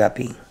you doing,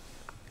 Guppy?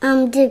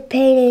 I'm just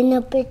painting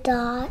up a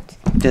dot.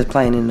 Just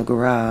playing in the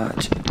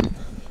garage.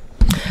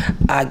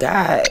 I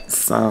got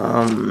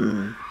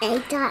some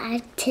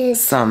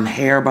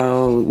hair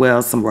bows,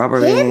 well, some rubber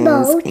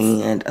bands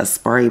and a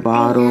spray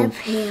bottle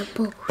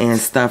and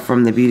stuff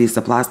from the beauty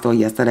supply store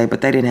yesterday, but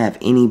they didn't have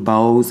any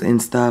bows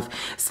and stuff.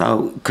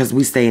 So, because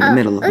we stay in the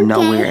middle of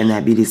nowhere, and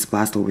that beauty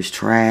supply store was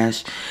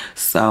trash.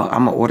 So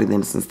I'm gonna order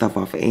them some stuff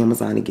off of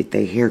Amazon and get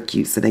their hair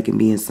cute so they can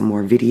be in some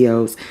more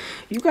videos.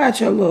 You got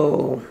your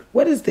little,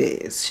 what is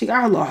this? She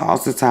got her little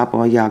halter top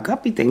on, y'all.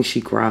 Guppy thinks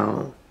she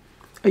grown.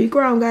 Are you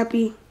grown,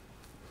 Guppy?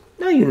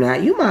 No, you're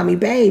not. You mommy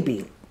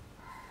baby.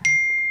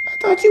 I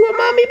thought you were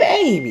mommy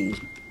baby.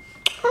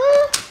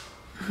 Huh?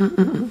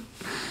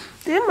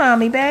 still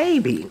mommy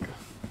baby.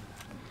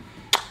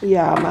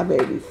 Yeah, my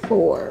baby's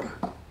 4.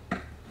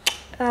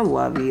 I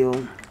love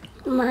you.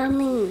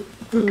 Mommy,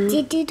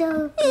 did you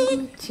do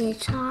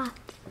TikTok?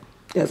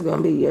 That's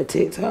gonna be your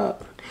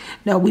TikTok.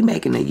 No, we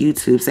making a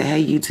YouTube. Say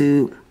hey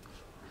YouTube.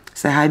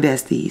 Say hi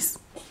besties.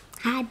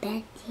 Hi,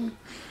 Betty.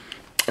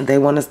 They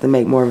want us to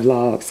make more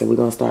vlogs, so we're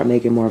gonna start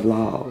making more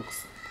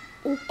vlogs.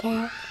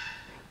 Okay.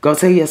 Go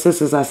tell your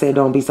sisters I said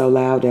don't be so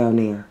loud down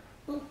there.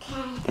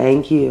 Okay.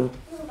 Thank you.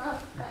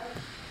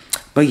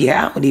 But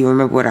yeah, I don't even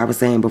remember what I was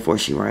saying before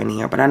she ran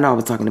here. But I know I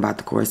was talking about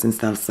the course and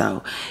stuff.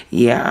 So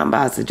yeah, I'm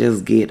about to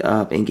just get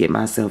up and get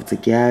myself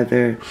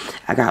together.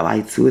 I got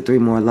like 2 or 3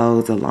 more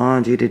loads of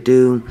laundry to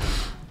do.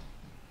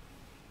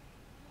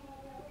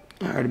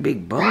 I heard a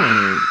big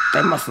boom.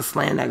 They must have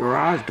slammed that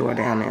garage door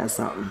down there or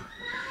something.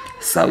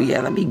 So yeah,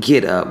 let me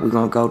get up. We're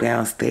gonna go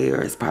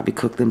downstairs, probably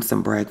cook them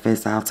some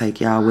breakfast. I'll take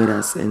y'all with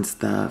us and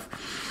stuff.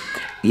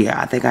 Yeah,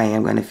 I think I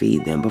am gonna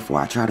feed them before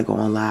I try to go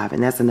on live.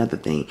 And that's another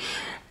thing.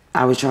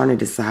 I was trying to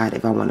decide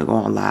if I want to go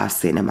on live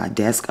sitting at my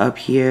desk up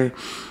here,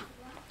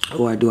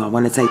 or do I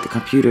want to take the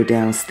computer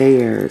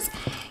downstairs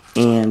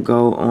and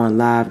go on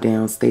live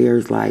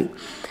downstairs. Like,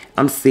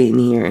 I'm sitting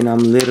here and I'm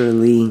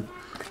literally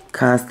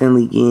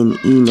constantly getting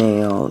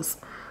emails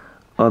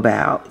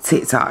about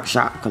TikTok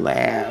shop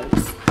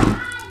collabs.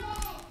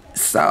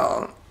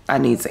 So I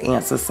need to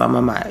answer some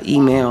of my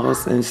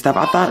emails and stuff.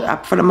 I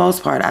thought, for the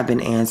most part, I've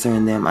been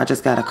answering them. I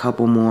just got a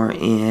couple more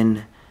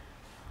in.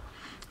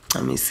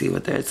 Let me see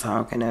what they're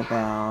talking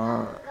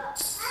about.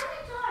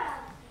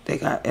 They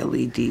got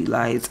LED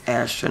lights,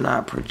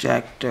 astronaut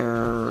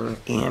projector,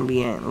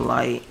 ambient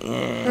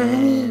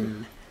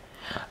lighting.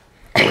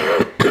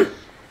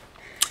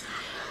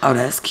 Oh,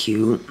 that's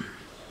cute.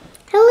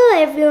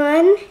 Hello,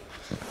 everyone.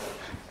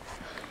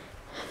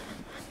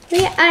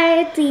 We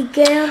are the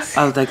girls.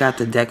 Oh, they got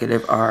the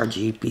decorative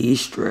RGB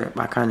strip.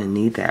 I kind of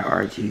need that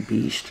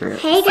RGB strip.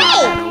 Hey,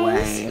 guys.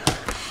 Away.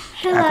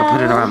 Hello. I could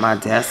put it on my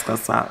desk or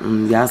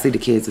something. Y'all see the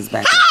kids is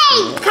back.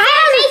 Hey,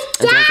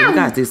 Kyle, We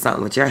gotta do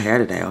something with your hair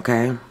today,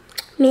 okay?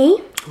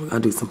 Me? We're gonna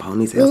do some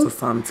ponytails or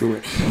something to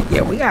it.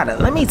 Yeah, we gotta.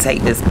 Let me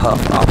take this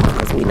puff off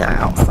because we not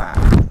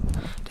outside.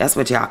 That's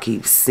what y'all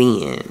keep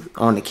seeing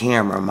on the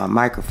camera. My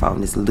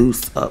microphone is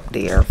loose up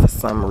there for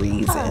some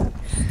reason.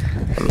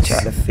 Let me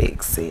try to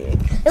fix it.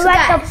 It's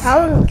like a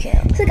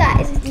ponytail. So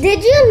guys,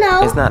 did you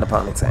know? It's not a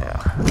ponytail.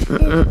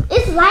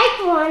 It's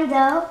like one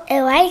though.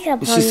 It's like a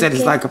ponytail. She said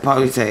it's like a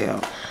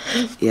ponytail.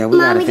 Yeah, we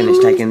gotta finish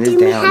taking this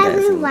down,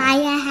 Desi.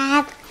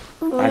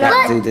 I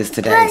gotta do this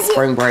today.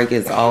 Spring break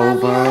is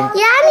over.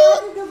 Yummy.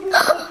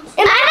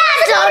 And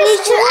I don't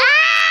need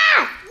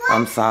to.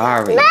 I'm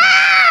sorry.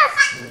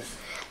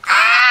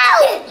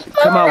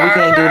 Come on, we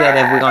can't do that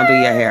if we're gonna do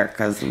your hair,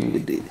 cause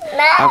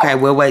okay,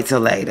 we'll wait till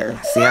later.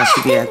 See how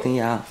she be acting,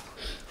 y'all.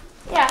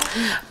 Yeah.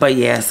 But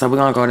yeah, so we're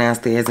gonna go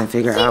downstairs and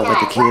figure out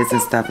what the kids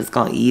and stuff is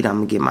gonna eat. I'm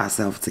gonna get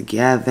myself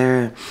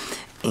together,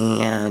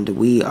 and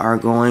we are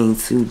going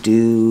to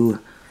do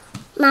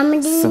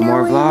Mama, some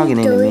more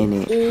vlogging in a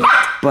minute.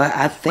 But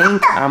I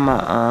think I'm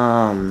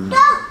a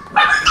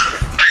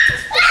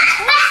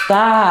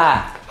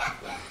stop.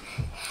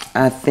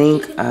 I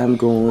think I'm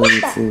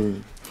going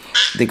to.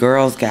 The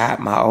girls got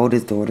my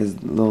oldest daughter's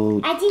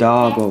little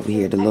dog over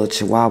here, the little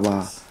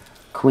Chihuahua,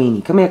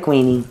 Queenie. Come here,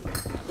 Queenie.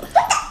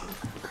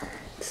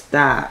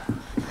 Stop.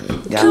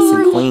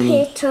 Y'all see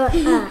Queenie?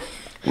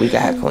 We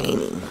got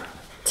Queenie.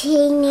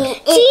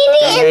 Teeny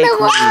in the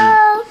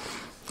wall.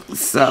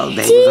 So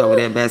they was over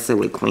there messing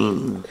with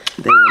Queenie.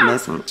 They were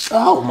messing with,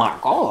 oh my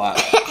God.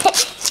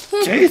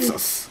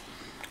 Jesus.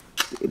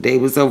 They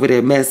was over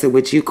there messing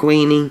with you,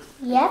 Queenie.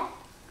 Yep.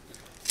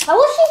 I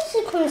wish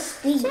she could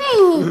speak.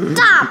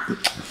 Stop.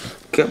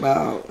 Come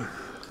on.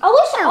 I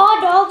wish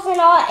all dogs and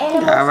all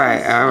animals. All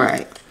right, all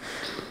right.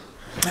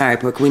 All right,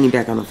 put Queenie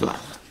back on the floor.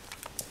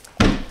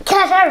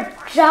 Can her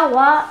throw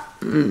up?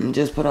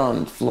 Just put her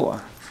on the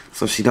floor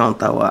so she don't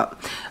throw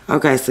up.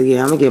 Okay, so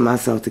yeah, I'm gonna get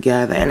myself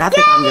together, and I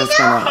think I'm just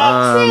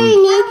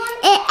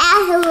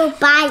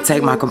gonna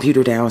take my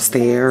computer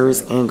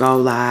downstairs and go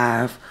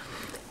live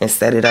and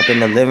set it up in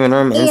the living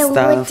room and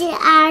stuff.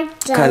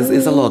 Because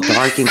it's a little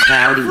dark and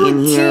cloudy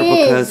in here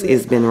because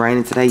it's been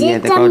raining today. Yeah,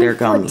 they go their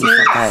gummies.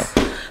 Okay,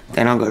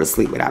 they don't go to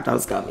sleep without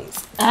those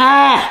gummies.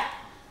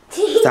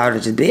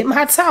 Started to bit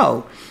my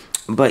toe.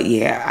 But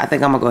yeah, I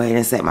think I'm gonna go ahead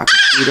and set my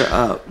computer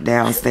up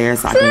downstairs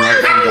so I can work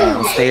from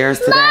downstairs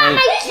today.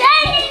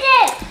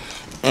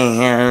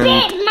 And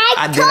then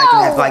I can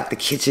have like the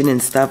kitchen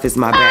and stuff as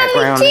my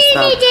background and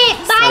stuff. So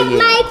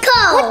yeah,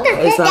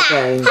 it's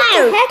okay.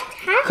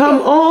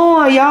 Come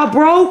on, y'all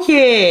broke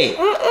it.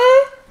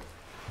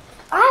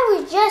 I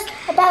was just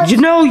about. You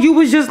know, you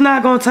was just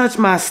not gonna touch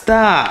my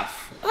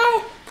stuff.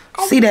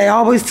 See, they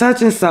always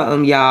touching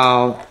something,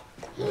 y'all.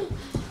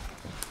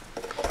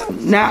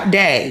 Not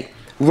they.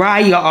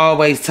 Raya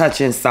always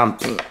touching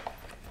something.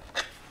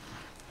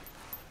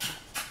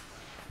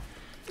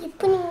 You're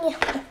putting it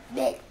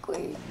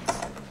backwards.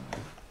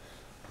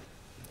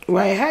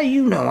 Right, how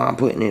you know I'm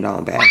putting it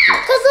on backwards?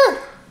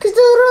 Cause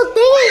the little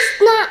thing is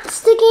not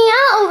sticking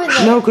out over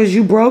there. No, because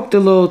you broke the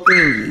little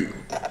thingy.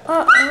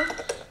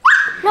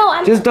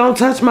 No, Just don't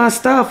touch my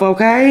stuff,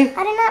 okay?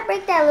 I did not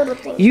break that little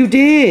thing. You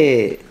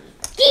did.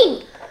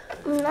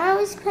 I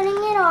was putting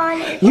it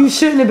on. You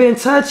shouldn't have been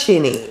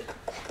touching it.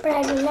 But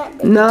I did not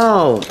break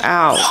No.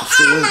 Ow.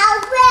 See?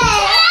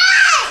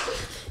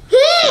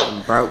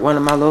 Broke one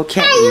of my little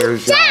cat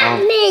ears, y'all.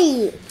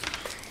 me.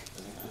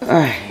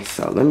 Alright,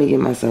 so let me get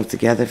myself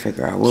together,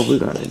 figure out what we're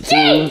gonna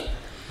do.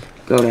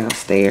 Go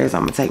downstairs.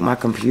 I'm gonna take my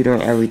computer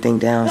and everything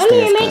downstairs.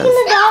 You're making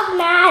the dog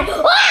mad.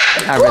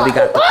 I really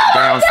got the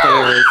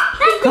downstairs.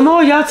 Come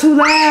on, y'all too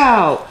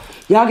loud.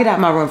 Y'all get out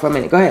my room for a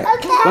minute. Go ahead.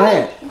 Okay. Go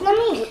ahead.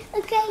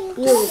 Okay.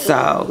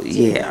 So,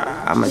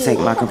 yeah, I'm gonna take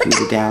my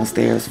computer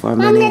downstairs for a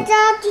minute.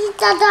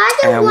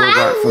 And we'll And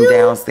work from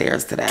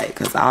downstairs today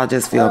because I'll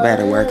just feel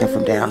better working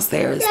from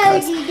downstairs.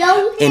 'Cause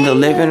in the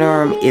living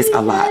room, it's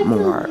a lot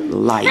more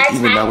light,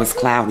 even though it's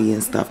cloudy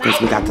and stuff because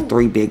we got the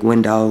 3 big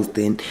windows,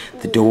 then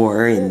the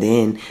door, and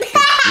then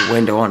the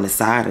window on the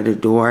side of the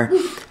door.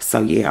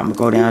 So, yeah, I'm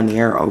gonna go down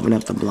there, open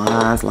up the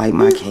blinds, light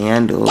my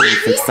candles,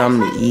 fix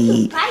something to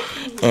eat,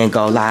 and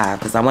go live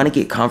because I want to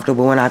get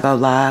comfortable when I go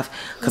live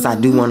because I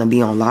do want to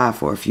be on live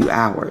for a few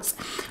hours.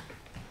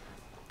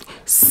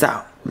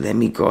 So let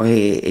me go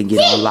ahead and get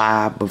on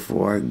live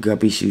before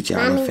Guppy shoots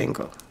y'all a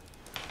finger.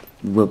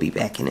 We'll be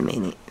back in a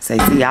minute. Say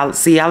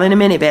see y'all in a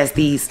minute,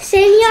 besties.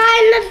 See y'all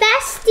in the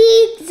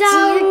bestie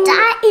zone.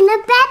 In the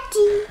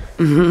bestie.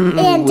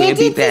 And we'll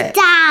be back.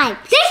 They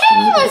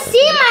can't even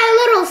see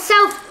my little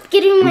self.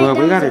 Well,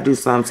 we gotta do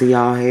something to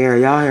y'all hair.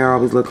 Y'all hair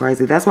always look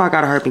crazy. That's why I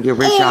gotta hurry and get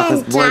rich, y'all.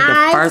 Because boy,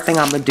 the first thing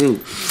I'm gonna do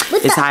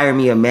is hire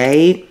me a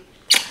maid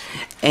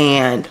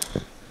and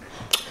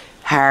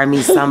hire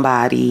me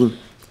somebody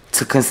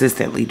to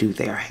consistently do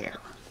their hair.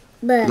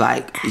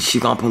 Like she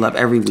gonna pull up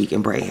every week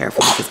and braid hair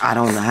for me because I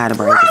don't know how to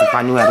braid. Because if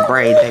I knew how to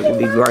braid, they would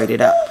be braided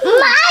up. I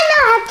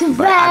know how to braid.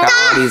 But I got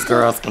all these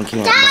girls and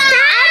can't braid. I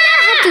know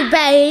how to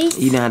braid.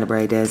 You know how to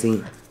braid,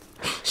 Desi?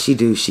 She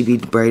do. She be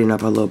braiding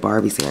up her little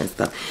Barbie's hair and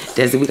stuff.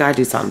 Desi, we gotta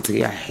do something to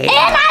your hair.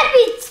 And I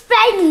be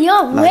spraying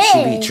your wig. Like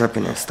she be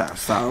tripping and stuff.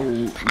 So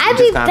I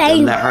just got to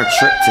let her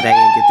trip today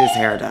and get this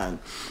hair done.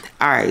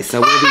 Alright,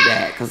 so we'll be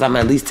back. Because I'm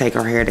at least take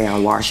her hair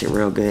down, wash it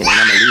real good. And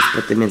I'm at least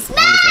put them in some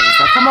ponytails.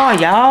 So come on,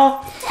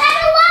 y'all.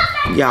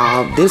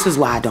 Y'all, this is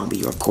why I don't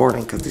be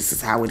recording. Because this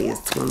is how it is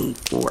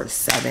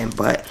 24/7.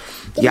 But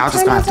y'all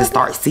just gonna have to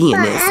start seeing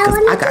this. Because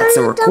I got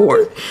to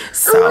record.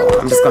 So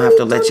I'm just gonna have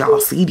to let y'all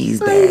see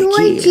these bad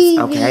kids.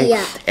 Okay?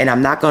 And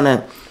I'm not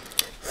gonna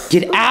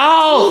get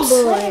out.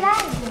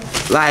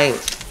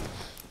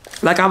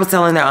 Like I was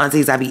telling their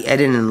aunties, I be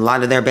editing a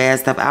lot of their bad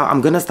stuff out.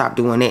 I'm gonna stop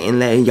doing it and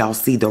letting y'all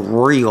see the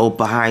real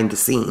behind the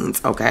scenes,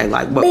 okay?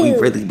 Like what we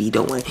really be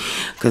doing.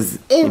 Cause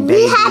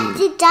baby,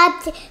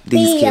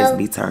 these kids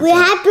be turned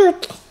up. They be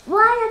turned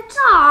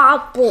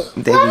up,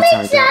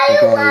 okay?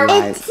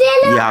 Like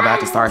y'all about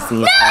to start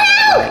seeing all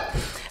that.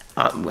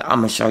 Like I'm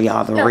gonna show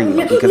y'all the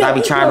real because I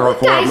be trying to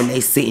record when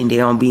they sitting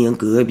down being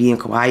good, being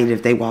quiet.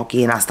 If they walk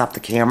in, I stop the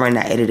camera and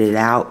I edit it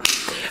out.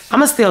 I'm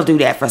gonna still do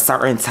that for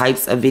certain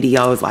types of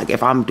videos, like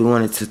if I'm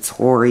doing a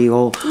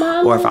tutorial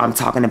or if I'm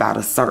talking about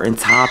a certain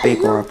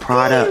topic or a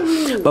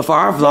product. But for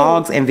our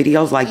vlogs and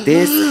videos like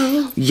this,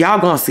 y'all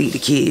gonna see the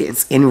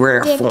kids in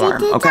rare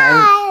form,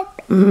 okay?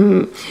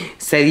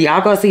 So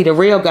y'all gonna see the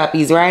real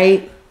guppies,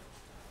 right?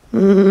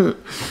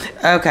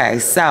 Okay,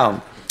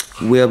 so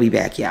we'll be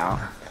back, y'all.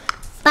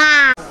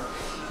 Bye.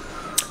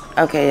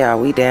 Okay, y'all,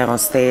 we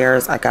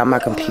downstairs. I got my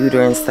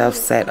computer and stuff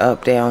set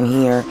up down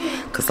here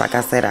because like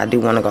I said, I do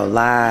want to go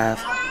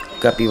live.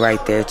 Guppy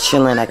right there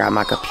chilling. I got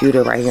my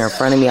computer right here in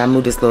front of me. I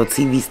moved this little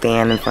TV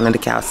stand in front of the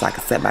couch so I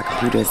can set my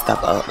computer and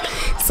stuff up,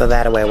 so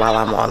that way while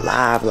I'm on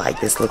live, like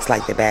this looks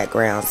like the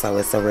background, so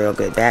it's a real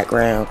good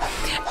background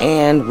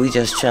and we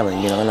just chilling,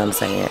 you know what I'm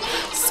saying?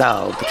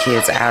 So the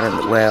kids are out in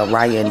the, well,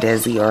 Raya and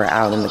Desi are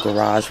out in the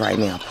garage right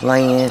now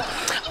playing.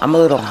 I'm a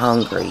little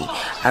hungry.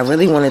 I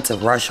really wanted to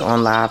rush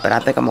on live, but I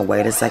think I'm gonna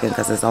wait a second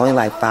because it's only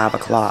like 5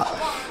 o'clock.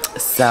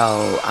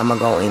 So I'm gonna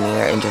go in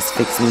there and just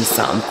fix me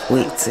something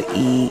quick to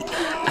eat.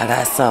 I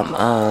got some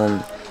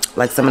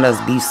like some of those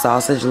beef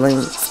sausage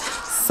links,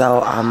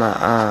 so I'm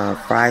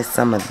gonna fry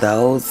some of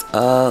those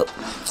up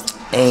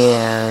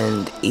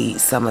and eat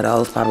some of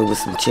those, probably with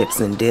some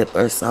chips and dip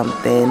or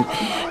something.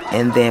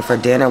 And then for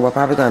dinner we're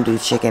probably gonna do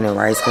chicken and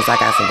rice because I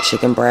got some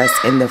chicken breasts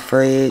in the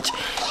fridge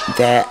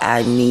that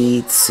I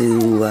need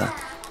to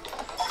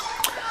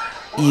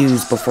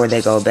use before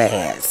they go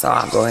bad. So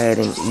I'll go ahead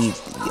and eat,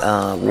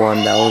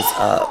 warm those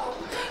up,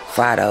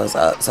 fry those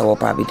up. So we'll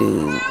probably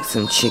do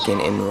some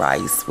chicken and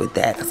rice with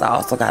that because I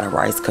also got a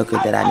rice cooker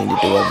that I need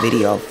to do a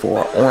video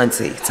for on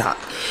TikTok.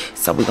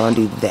 So we're gonna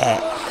do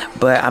that.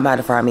 But I'm about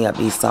to fry me up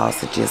these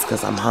sausages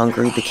because I'm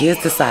hungry. The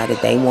kids decided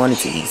they wanted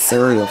to eat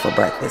cereal for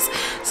breakfast,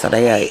 so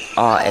they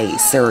all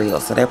ate cereal,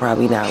 so they're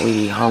probably not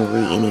really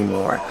hungry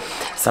anymore.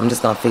 So I'm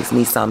just gonna fix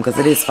me something because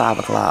it is 5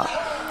 o'clock.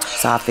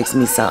 So I'll fix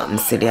me something,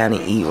 sit down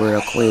and eat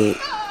real quick.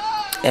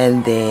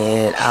 And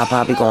then I'll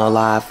probably go on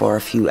live for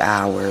a few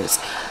hours.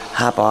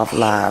 Hop off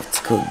live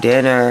to cook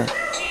dinner.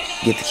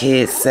 get the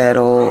kids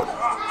settled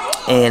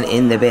and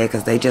in the bed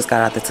because they just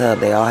got out the tub.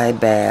 They all had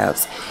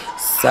baths.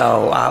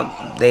 So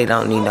they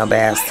don't need no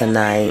baths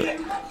tonight.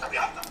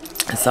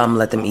 So I'm going to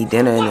let them eat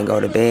dinner and then go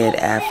to bed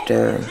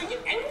after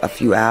a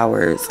few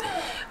hours.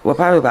 Well,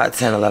 probably about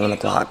 10, 11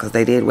 o'clock because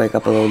they did wake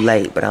up a little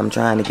late. But I'm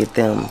trying to get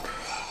them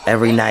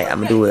every night. I'm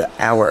going to do it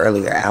hour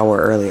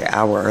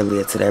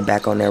earlier till they're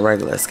back on their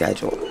regular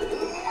schedule.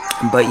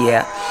 But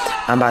yeah,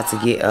 I'm about to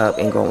get up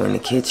and go in the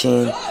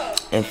kitchen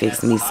and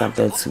fix me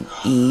something to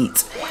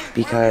eat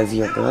because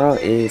your girl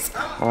is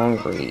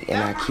hungry.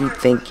 And I keep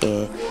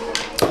thinking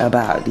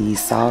about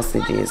these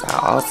sausages. I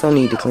also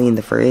need to clean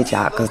the fridge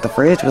out because the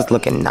fridge was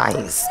looking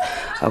nice.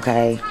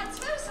 Okay,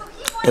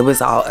 it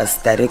was all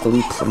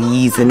aesthetically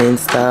pleasing and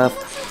stuff,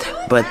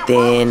 but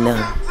then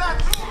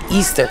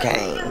Easter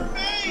came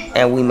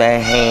and we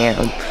made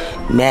ham,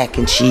 mac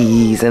and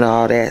cheese and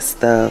all that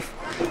stuff.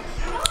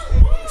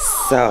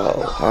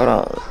 So hold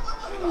on,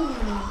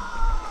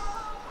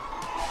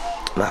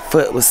 my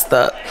foot was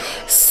stuck,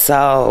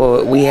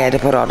 so we had to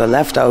put all the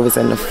leftovers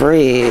in the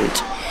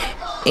fridge.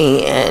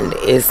 And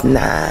it's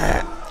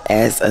not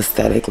as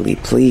aesthetically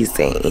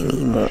pleasing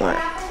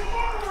anymore.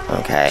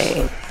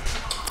 Okay,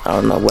 I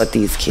don't know what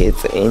these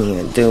kids are in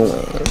here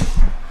doing,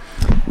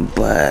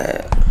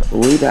 but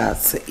we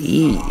about to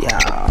eat,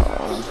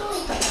 y'all.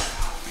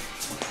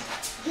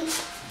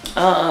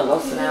 Go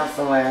sit down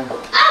somewhere. Oh,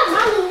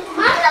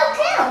 mommy don't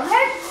kill.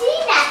 Her see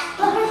that,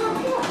 but her don't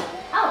kill.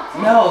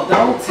 Oh. No,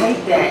 don't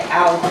take that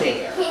out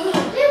there. We won't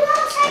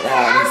take that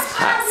out. These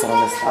pots on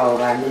the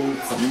stove, I need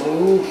to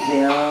move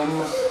them.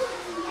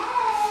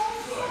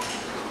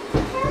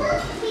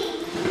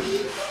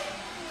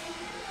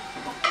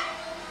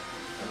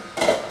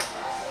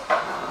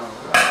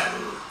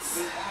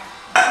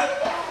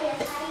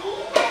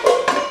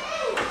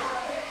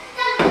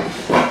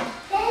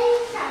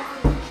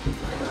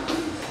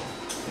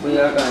 We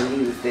are going to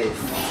use this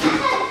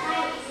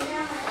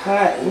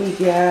pot we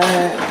got.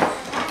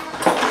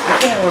 I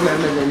can't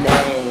remember the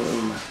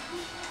name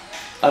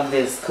of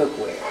this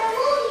cookware,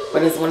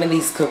 but it's one of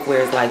these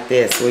cookwares like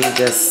this where you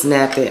just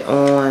snap it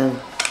on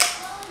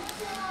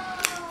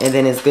and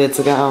then it's good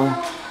to go.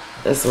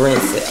 Let's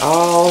rinse it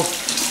off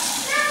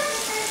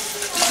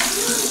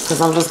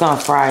because I'm just going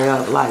to fry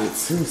up like 2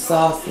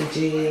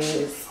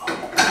 sausages,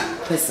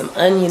 put some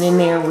onion in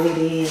there with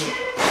it,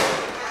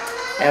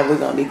 and we're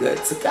gonna be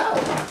good to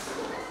go.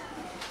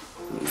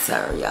 Let me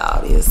turn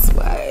y'all this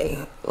way.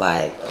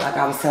 Like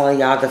I was telling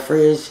y'all, the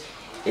fridge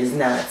is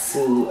not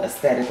too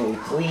aesthetically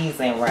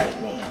pleasing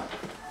right now.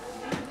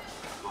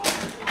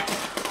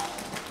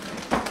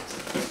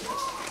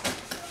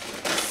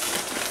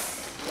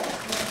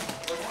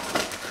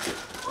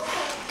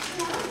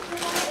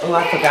 Oh,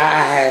 I forgot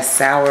I had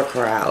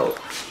sauerkraut.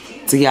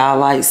 Do y'all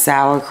like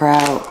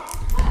sauerkraut?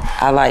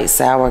 I like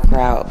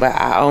sauerkraut, but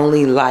I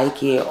only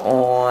like it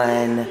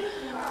on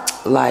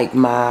like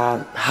my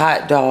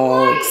hot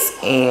dogs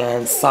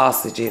and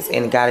sausages,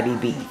 and it gotta be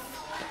beef.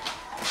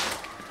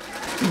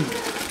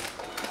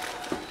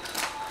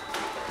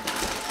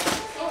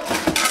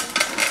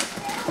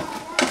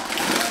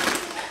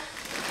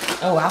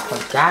 Oh, I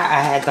forgot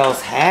I had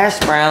those hash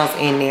browns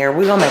in there.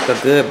 We're gonna make a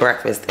good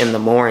breakfast in the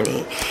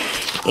morning.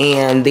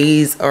 And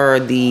these are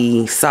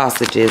the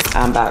sausages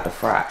I'm about to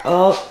fry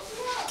up.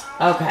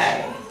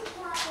 Okay.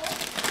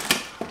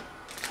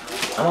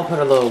 I'm gonna put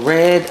a little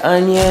red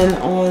onion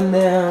on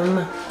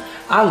them.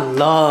 I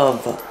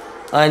love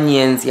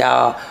onions,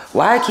 y'all.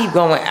 Why I keep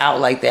going out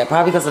like that?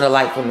 Probably because of the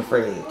light from the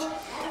fridge.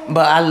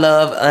 But I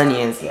love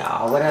onions,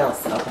 y'all. What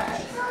else?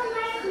 Okay.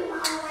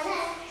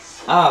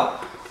 Oh.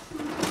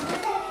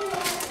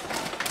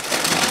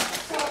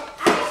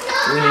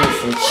 We need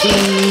some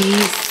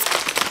cheese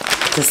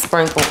to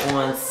sprinkle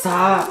on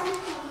top.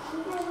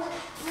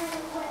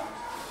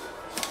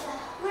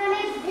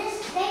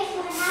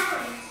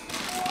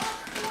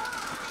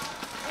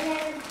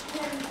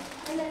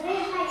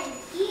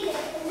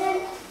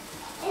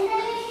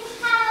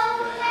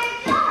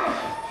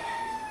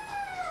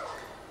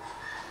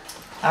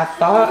 I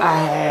thought I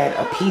had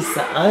a piece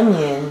of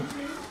onion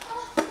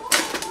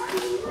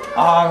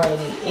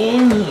already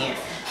in here.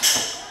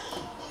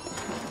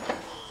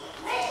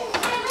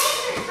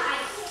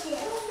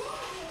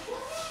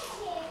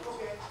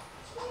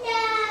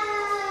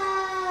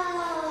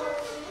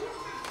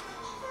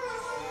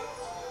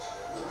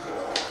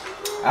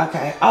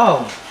 Okay,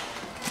 oh.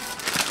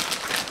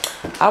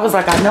 I was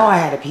like, I know I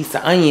had a piece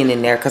of onion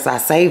in there because I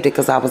saved it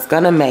because I was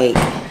going to make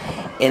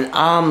an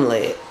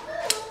omelet.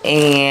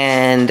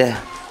 And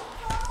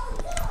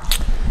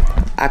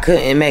I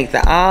couldn't make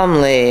the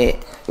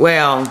omelet.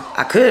 Well,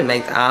 I could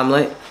make the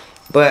omelet,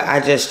 but I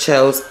just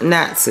chose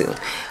not to.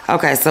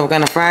 Okay, so we're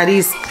gonna fry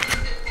these.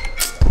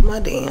 My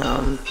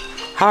damn.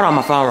 Hold on,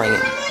 my phone ringing.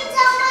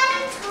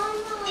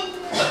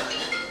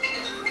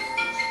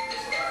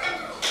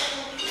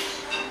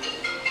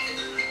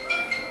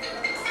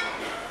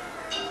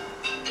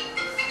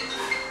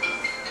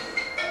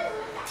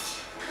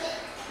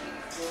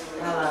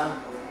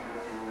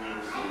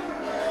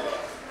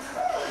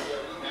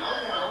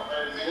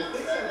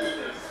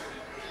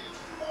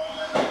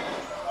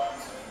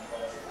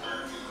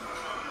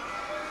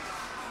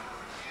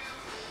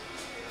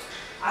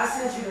 I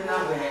sent you the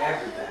number and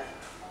everything.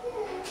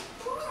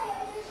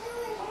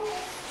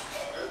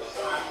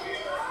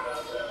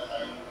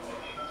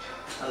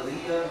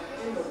 Aaliyah?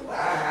 I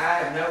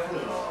have no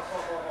clue.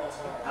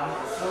 I'm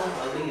gonna assume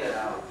Aaliyah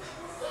though.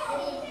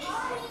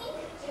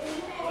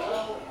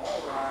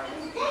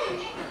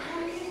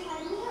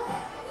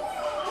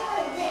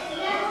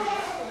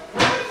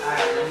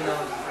 Alright, let me know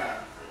what you're saying.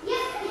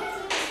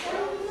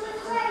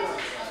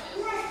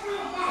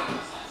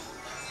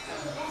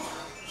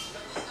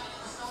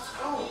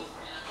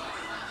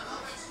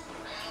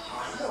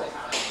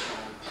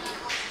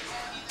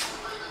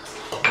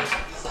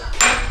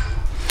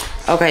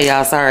 Okay,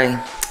 y'all, sorry.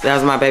 That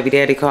was my baby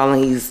daddy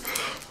calling. He's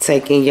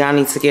taking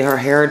Yanni to get her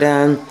hair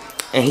done.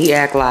 And he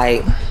act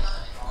like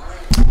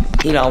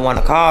he don't want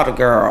to call the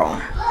girl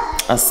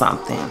or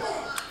something.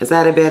 Is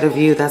that a better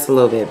view? That's a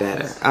little bit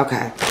better.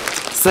 Okay.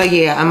 So,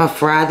 yeah, I'm going to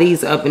fry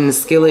these up in the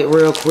skillet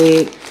real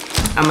quick.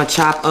 I'm going to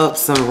chop up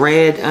some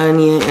red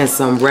onion and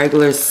some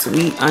regular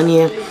sweet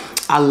onion.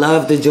 I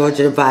love the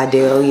Georgia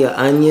Vidalia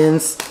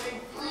onions.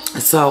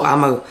 So,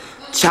 I'm going to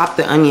chop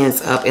the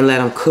onions up and let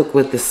them cook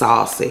with the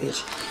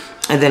sausage.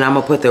 And then I'm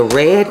going to put the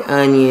red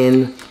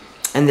onion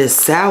and this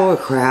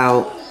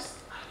sauerkraut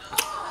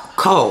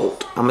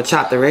cold. I'm going to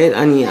chop the red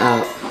onion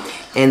up.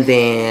 And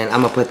then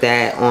I'm going to put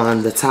that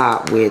on the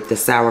top with the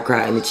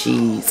sauerkraut and the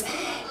cheese.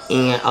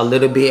 And a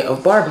little bit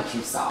of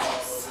barbecue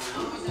sauce.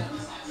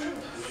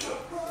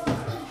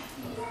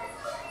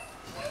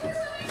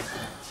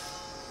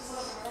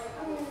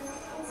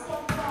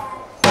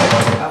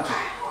 Okay.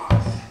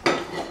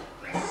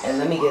 And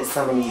let me get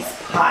some of these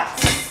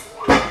pots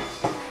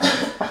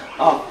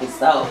off the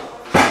stove.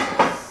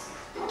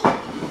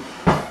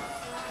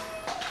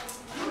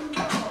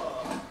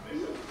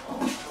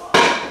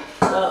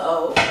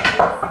 Uh-oh.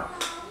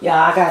 Y'all,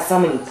 I got so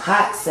many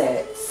pot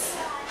sets.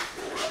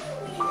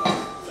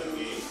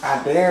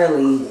 I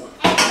barely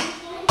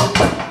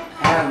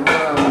have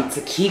room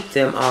to keep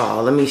them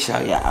all. Let me show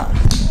y'all.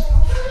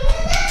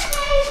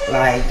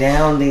 Like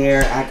down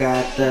there, I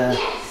got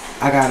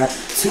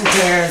 2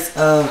 pairs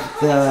of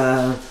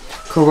the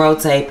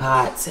Karote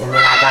pots, and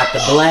then I got the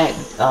black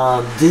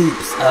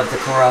dupes of the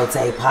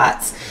Karote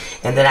pots,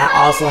 and then I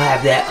also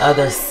have that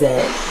other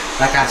set,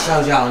 like I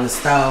showed y'all on the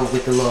stove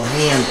with the little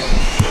handle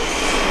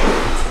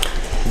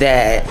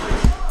that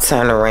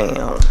turn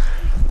around.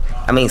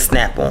 I mean,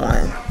 snap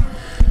on.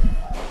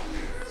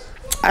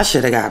 I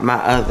should have got my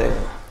other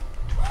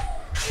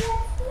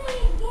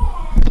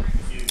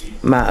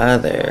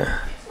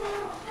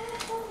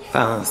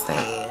phone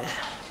stand.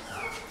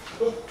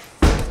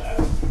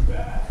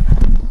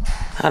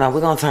 Hold on,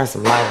 we're gonna turn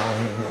some light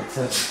on here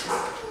too.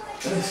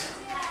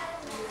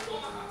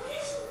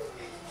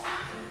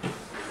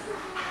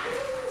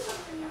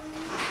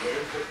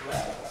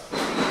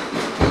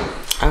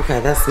 Okay,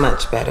 that's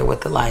much better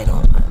with the light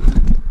on.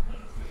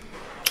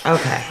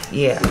 Okay,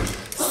 yeah.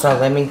 So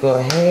let me go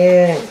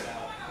ahead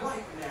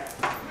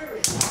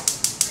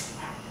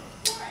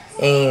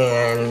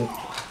and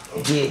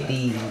get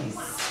these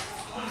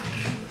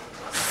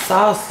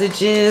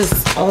sausages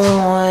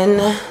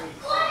on.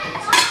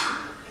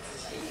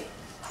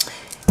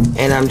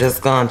 And I'm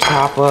just gonna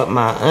chop up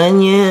my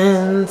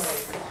onions.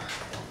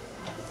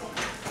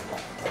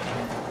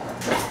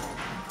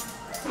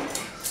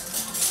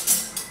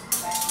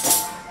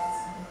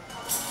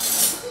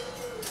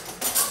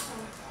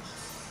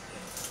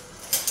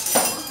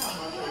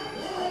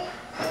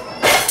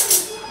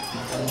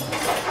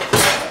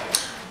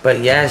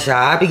 But yes, y'all,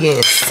 I be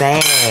getting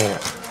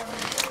sad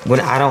when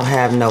I don't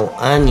have no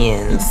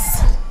onions,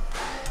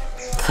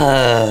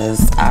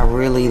 cause I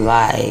really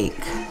like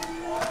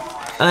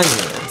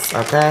onions,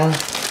 okay?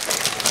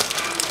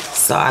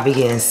 So I be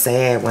getting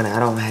sad when I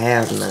don't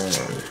have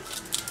none.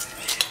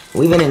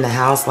 We've been in the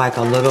house like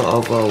a little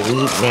over a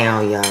week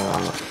now,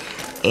 y'all,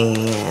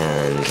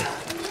 and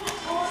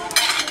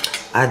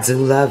I do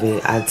love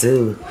it. I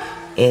do.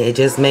 And it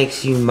just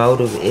makes you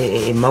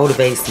it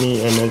motivates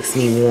me and makes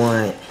me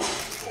want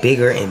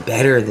bigger and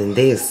better than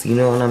this. You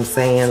know what I'm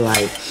saying?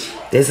 Like,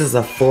 this is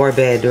a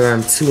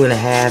 4-bedroom,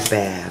 2.5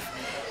 bath.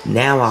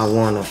 Now I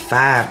want a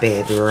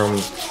 5-bedroom,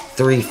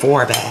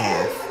 3-4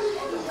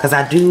 bath. Because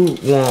I do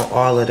want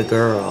all of the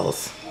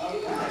girls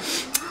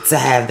to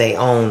have their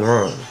own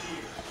room.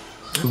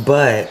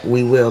 But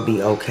we will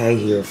be okay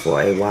here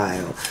for a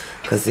while.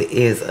 Because it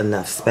is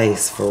enough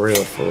space for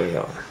real, for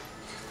real.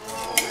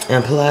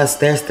 And plus,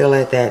 they're still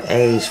at that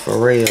age for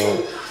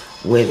real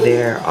where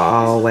they're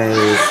always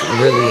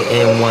really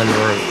in one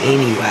room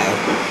anyway.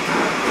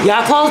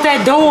 Y'all close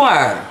that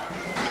door.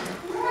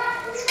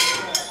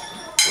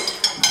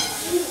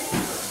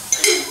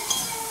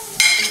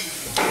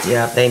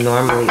 Yep, they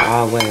normally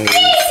always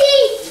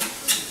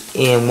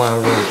in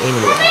one room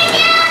anyway.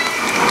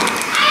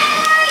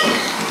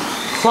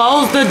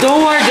 Close the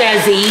door,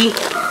 Desi.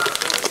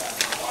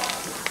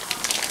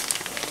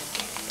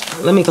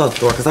 Let me close the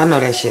door because I know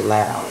that shit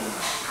loud.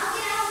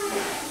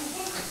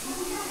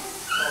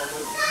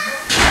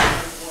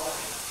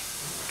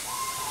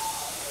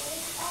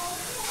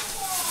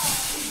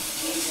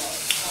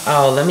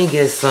 Oh, let me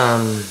get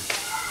some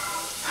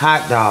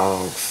hot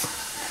dogs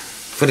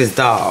for this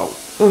dog.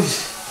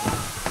 Oof.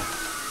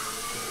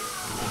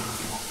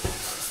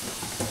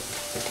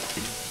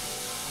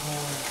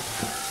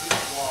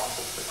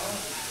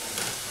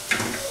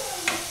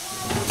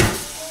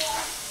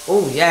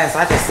 Oh yes,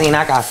 I just seen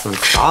I got some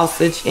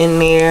sausage in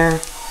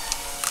there.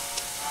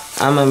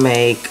 I'm gonna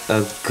make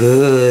a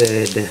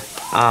good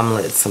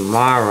omelet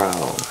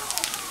tomorrow.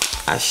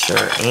 I sure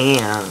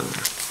am.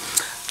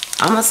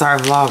 I'm gonna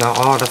start vlogging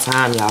all the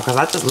time, y'all, because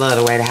I just love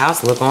the way the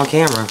house look on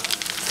camera.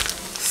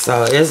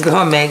 So it's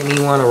gonna make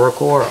me want to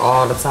record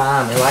all the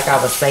time. And like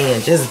I was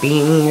saying, just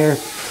being here,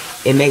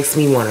 it makes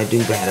me want to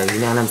do better.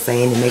 You know what I'm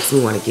saying? It makes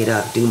me want to get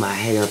up, do my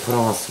hair, put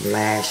on some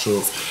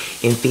lashes,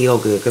 and feel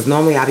good. Because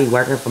normally I be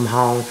working from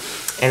home,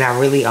 and I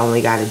really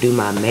only got to do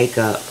my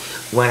makeup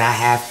when I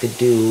have to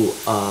do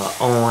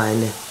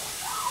on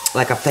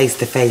like a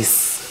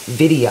face-to-face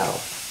video.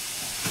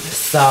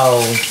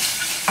 So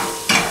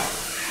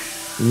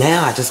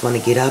now I just want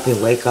to get up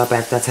and wake up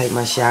after I take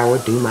my shower,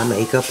 do my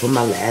makeup, put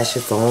my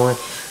lashes on,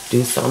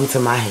 do something to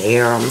my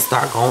hair. I'm gonna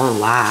start going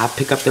live,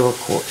 pick up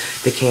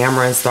the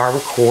camera and start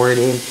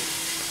recording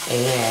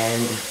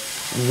and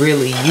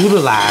really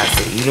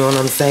utilize it. You know what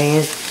I'm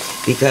saying?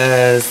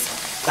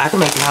 Because I can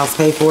make the house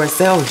pay for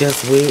itself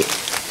just with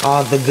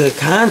all the good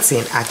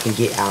content I can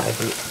get out of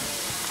it.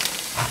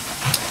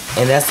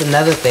 And that's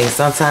another thing.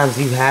 Sometimes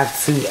you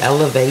have to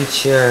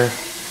elevate your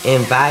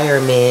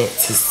environment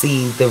to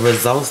see the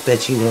results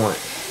that you want.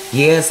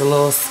 Yeah, it's a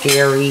little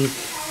scary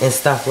and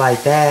stuff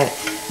like that,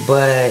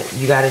 but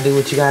you got to do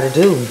what you got to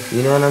do.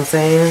 You know what I'm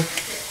saying?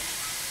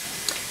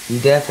 You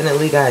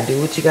definitely got to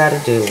do what you got to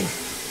do.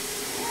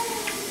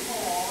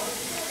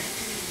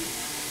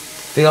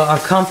 Feel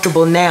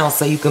uncomfortable now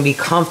so you can be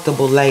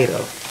comfortable later.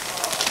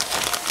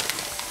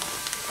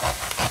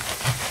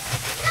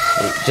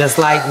 Just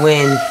like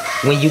when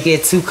you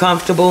get too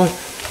comfortable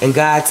and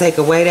God take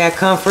away that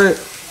comfort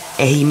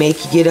and he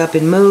make you get up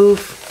and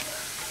move,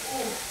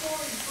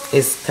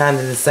 it's kind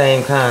of the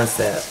same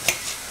concept.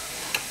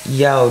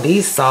 Yo,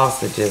 these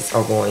sausages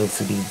are going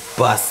to be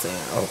busting,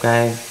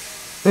 okay?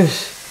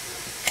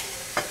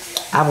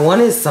 I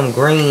wanted some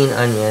green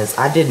onions.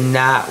 I did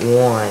not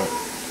want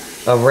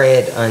a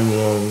red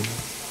onion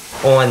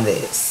on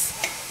this,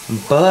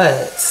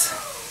 but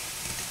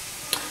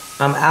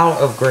I'm out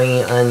of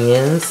green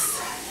onions,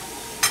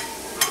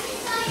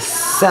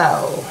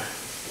 so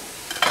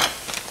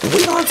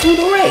we're gonna do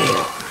the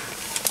red.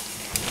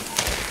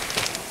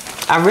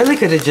 I really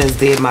could have just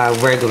did my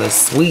regular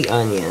sweet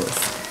onions,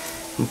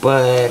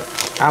 but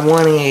I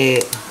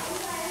wanted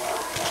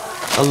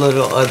a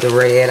little of the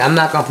red. I'm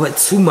not gonna put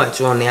too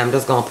much on there. I'm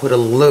just gonna put a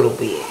little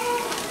bit.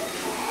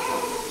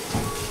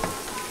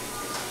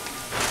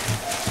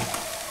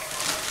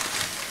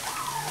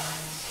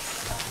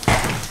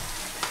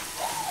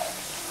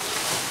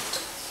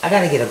 I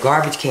gotta get a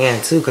garbage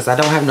can too, because I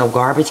don't have no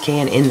garbage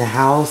can in the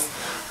house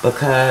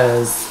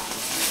because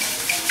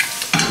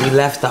we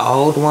left the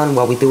old one.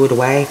 Well, we threw it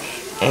away,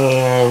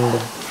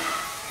 and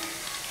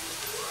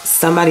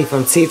somebody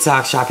from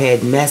TikTok shop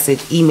had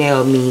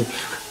emailed me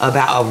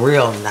about a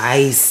real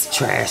nice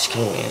trash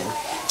can,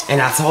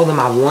 and I told them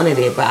I wanted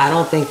it, but I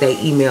don't think they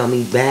emailed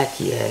me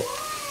back yet.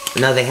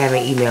 No, they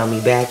haven't emailed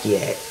me back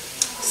yet.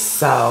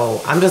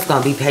 So I'm just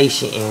gonna be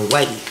patient and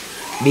wait,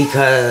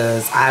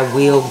 because I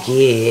will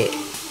get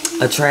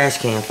a trash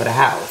can for the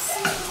house.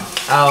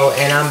 Oh,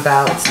 and I'm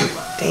about to,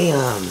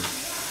 damn,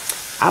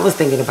 I was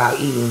thinking about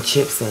eating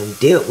chips and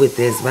dip with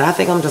this, but I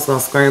think I'm just gonna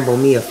scramble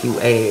me a few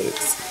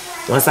eggs.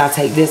 Once I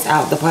take this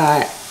out the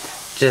pot,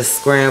 just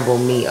scramble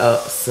me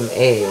up some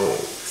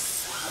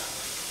eggs.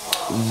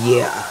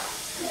 Yeah.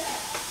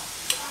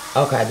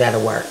 Okay,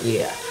 that'll work,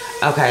 yeah.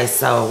 Okay,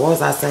 so what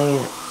was I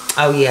saying?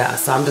 Oh yeah,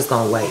 so I'm just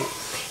gonna wait.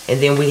 And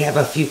then we have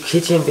a few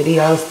kitchen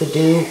videos to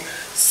do.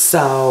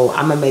 So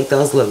I'm gonna make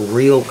those look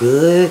real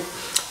good,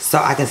 so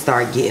I can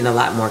start getting a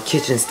lot more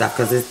kitchen stuff,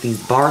 because it's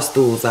these bar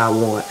stools I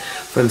want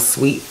from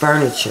Sweet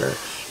Furniture.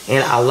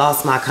 And I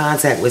lost my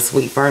contact with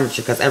Sweet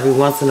Furniture because every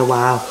once in a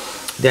while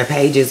their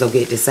pages will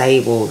get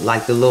disabled,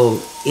 like the little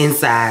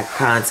inside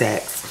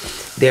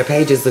contacts. Their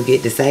pages will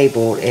get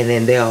disabled, and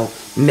then they'll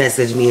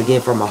message me again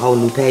from a whole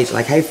new page.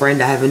 Like, hey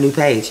friend, I have a new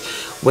page.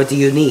 What do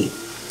you need?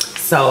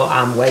 So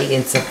I'm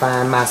waiting to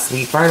find my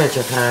Sweet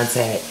Furniture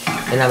contact,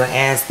 and I'm gonna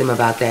ask them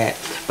about that.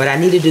 But I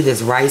need to do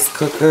this rice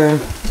cooker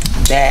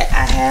that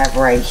I have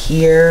right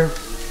here,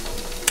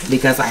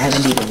 because I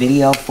haven't did a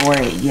video for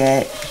it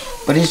yet.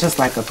 But it's just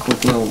like a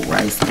quick little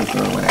rice cooker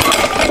or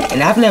whatever.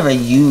 And I've never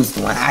used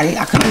one.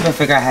 I couldn't even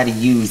figure out how to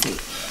use it.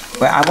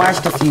 But I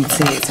watched a few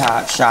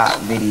TikTok shop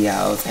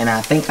videos, and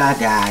I think I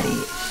got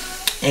it.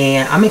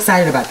 And I'm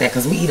excited about that,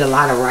 because we eat a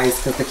lot of rice,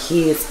 because the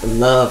kids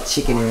love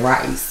chicken and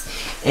rice.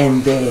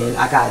 And then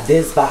I got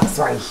this box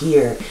right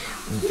here.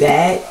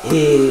 That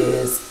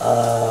is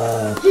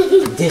a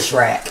dish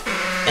rack.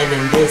 And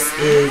then this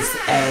is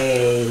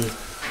a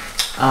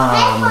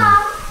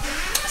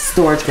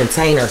storage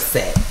container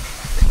set.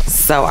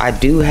 So I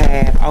do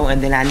have, oh,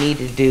 and then I need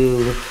to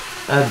do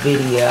a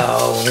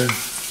video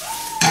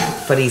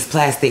for these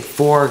plastic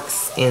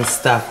forks and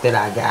stuff that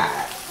I got.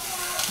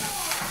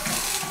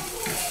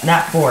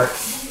 Not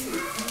forks.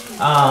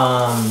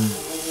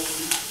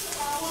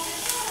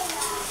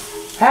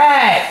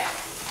 Hey!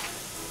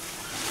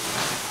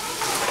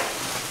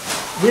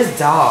 This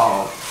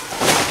dog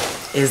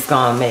is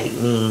gonna make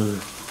me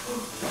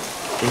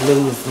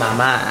lose my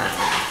mind.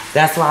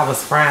 That's why I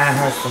was frying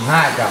her some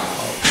hot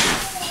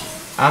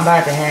dogs. I'm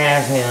about to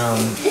have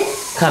him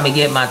come and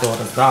get my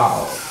daughter's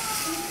dog.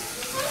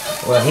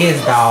 Well,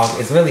 his dog.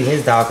 It's really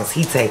his dog because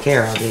he take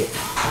care of it.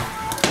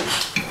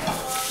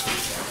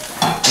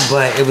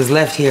 But it was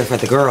left here for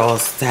the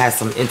girls to have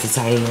some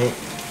entertainment.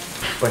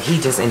 But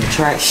he just in the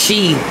trash.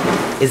 She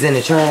is in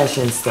the trash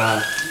and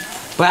stuff.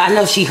 But I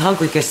know she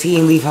hungry because he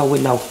didn't leave her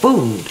with no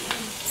food.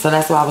 So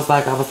that's why I was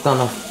like, I was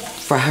gonna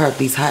fry her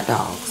these hot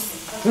dogs.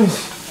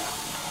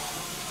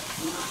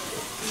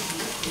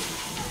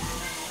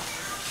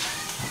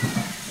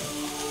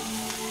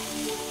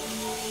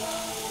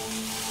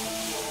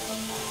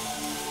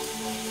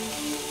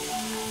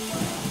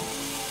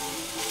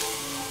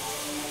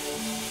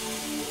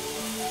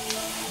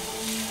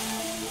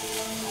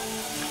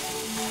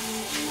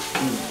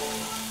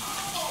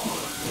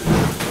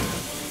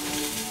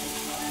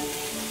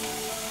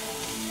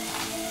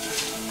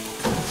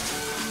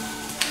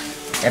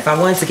 If I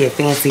wanted to get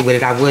fancy with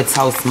it, I would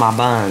toast my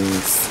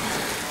buns.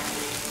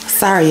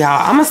 Sorry,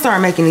 y'all. I'm going to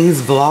start making these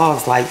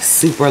vlogs like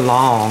super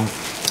long.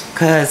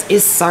 Because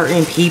it's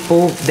certain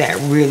people that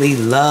really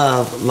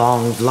love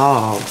long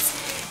vlogs.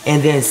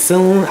 And then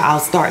soon I'll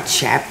start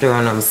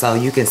chaptering them so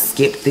you can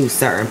skip through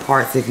certain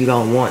parts if you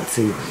don't want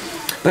to.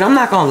 But I'm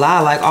not going to lie.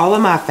 Like all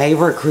of my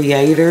favorite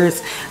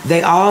creators,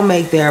 they all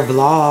make their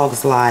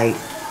vlogs like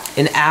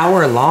an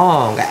hour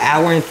long. An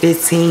hour and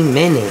 15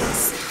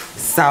 minutes.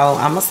 So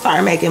I'm going to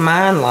start making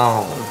mine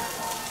long.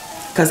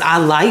 Because I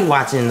like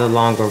watching the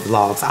longer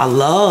vlogs. I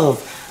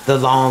love the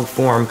long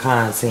form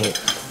content.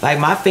 Like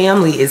my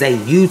family is a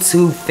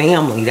YouTube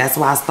family. That's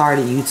why I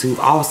started YouTube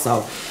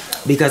also.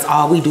 Because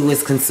all we do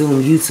is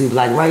consume YouTube.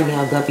 Like right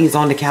now, Guppy's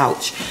on the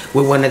couch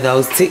with one of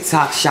those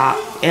TikTok shop,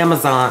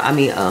 Android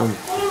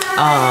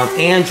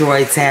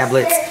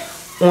tablets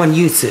on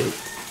YouTube.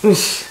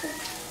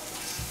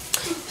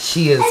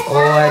 She is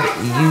on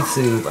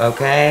YouTube,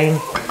 okay?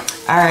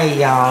 Alright,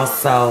 y'all,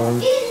 so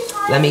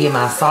let me get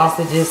my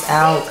sausages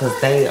out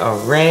because they are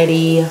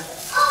ready.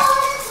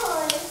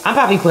 I'm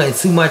probably putting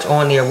too much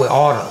on there with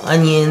all the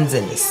onions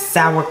and the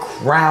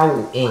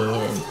sauerkraut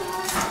and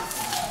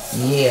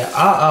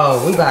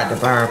yeah, we about to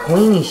burn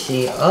Queenie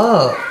shit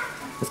up.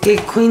 Let's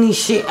get Queenie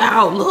shit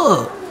out.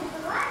 Look,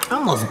 I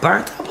almost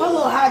burnt up her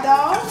little hot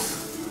dogs.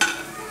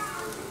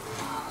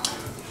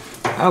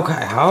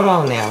 Okay, hold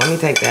on now. Let me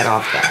take that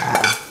off the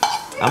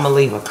eye. I'm gonna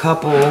leave a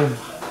couple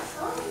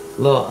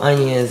little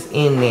onions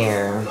in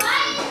there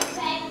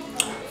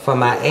for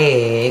my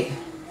egg.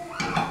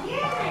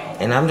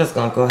 And I'm just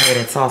gonna go ahead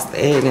and toss the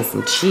egg and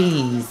some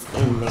cheese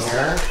in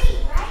there.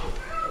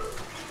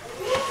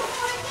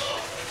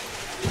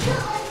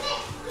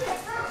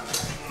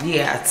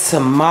 Yeah,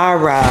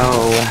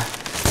 tomorrow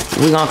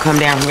we're gonna come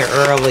down here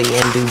early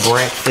and do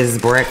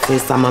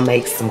breakfast. I'm gonna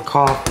make some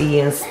coffee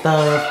and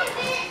stuff.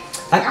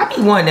 Like, I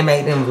be wanting to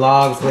make them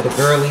vlogs where the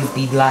girlies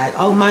be like,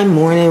 oh, my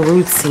morning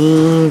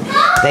routine.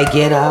 They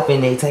get up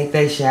and they take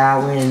their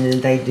shower and then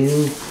they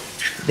do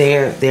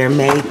their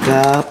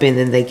makeup and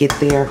then they get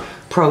their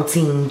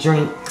protein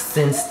drinks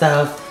and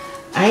stuff.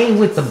 I ain't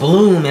with the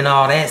bloom and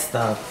all that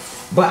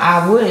stuff. But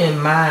I wouldn't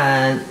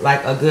mind,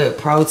 like, a good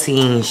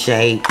protein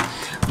shake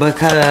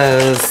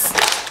because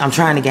I'm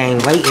trying to gain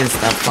weight and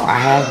stuff. So I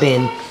have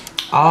been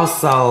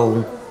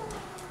also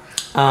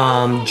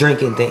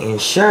drinking the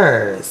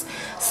Ensures.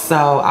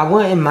 So I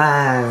wouldn't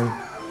mind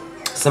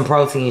some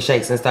protein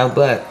shakes and stuff,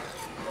 but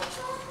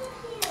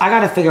I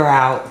gotta figure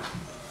out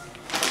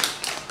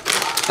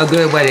a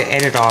good way to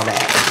edit all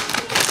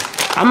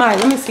that. I might,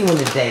 let me see when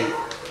the date.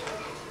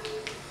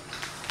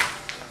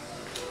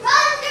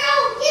 Run,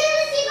 girl, get in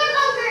the secret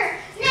bunker.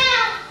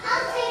 Now,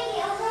 I'll take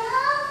it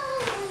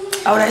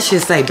over. Oh, that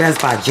should say best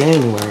by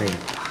January.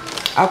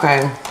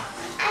 Okay.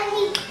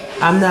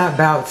 I'm not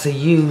about to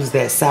use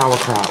that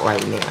sauerkraut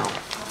right now.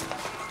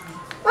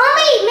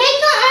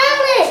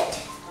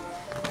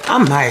 I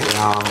might,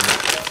 y'all.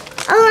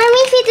 Oh, let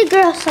me feed the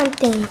girl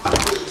something.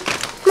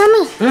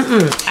 Mommy.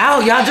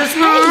 Out, y'all just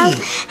leave.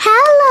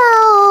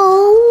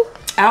 Hello.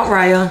 Out,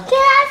 Raya. Can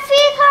I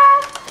feed her?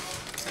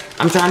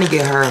 I'm trying to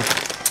get her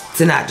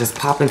to not just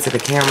pop into the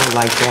camera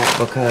like that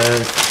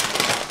because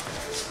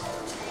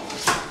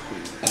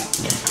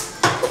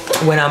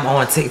when I'm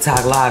on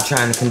TikTok Live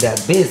trying to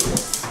conduct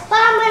business. But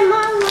my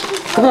mom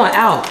Come on,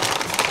 out.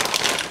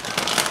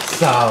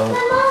 So,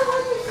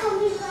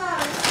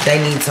 they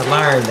need to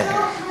learn that.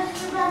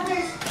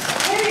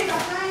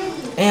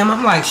 And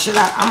I'm like,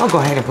 I'm gonna go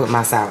ahead and put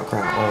my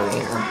sauerkraut on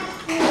there.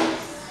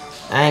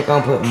 I ain't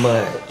gonna put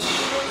much.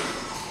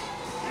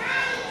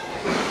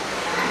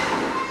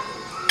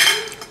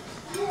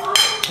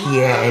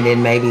 Yeah, and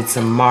then maybe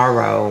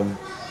tomorrow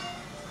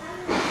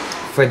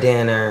for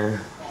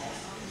dinner,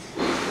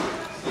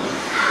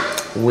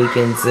 we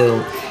can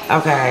do.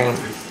 Okay.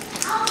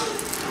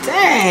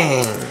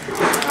 Dang.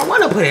 I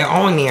want to put it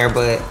on there,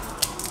 but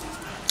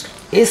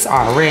it's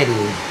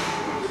already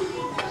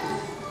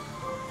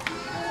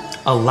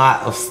a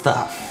lot of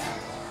stuff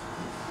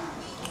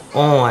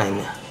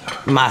on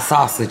my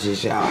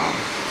sausages, y'all.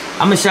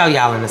 I'm gonna show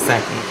y'all in a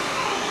second.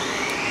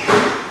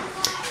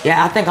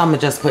 Yeah, I think I'm gonna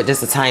just put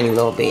just a tiny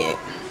little bit,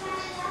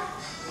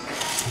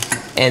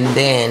 and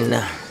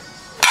then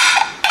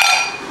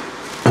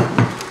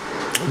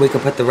we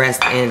can put the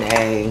rest in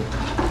a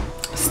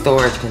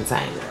storage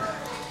container.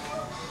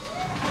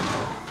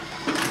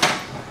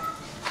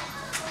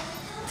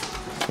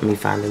 Let me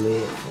find the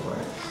lid for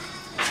it.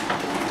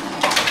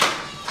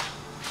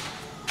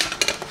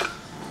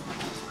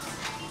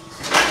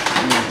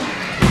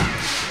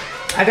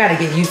 I gotta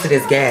get used to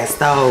this gas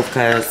stove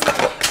because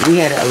we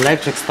had an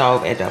electric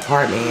stove at the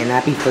apartment and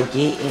I be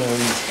forgetting.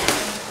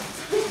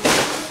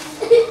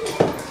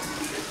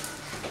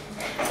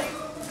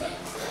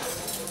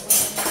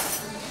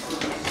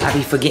 I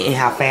be forgetting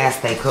how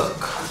fast they cook.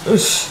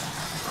 Oosh.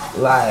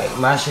 Like,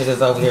 my shit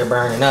is over here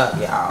burning up,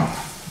 y'all.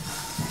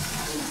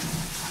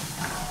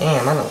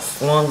 Damn, I done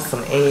slung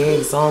some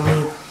eggs on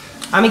me.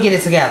 I'm gonna get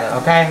it together,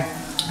 okay?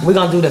 We're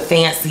gonna do the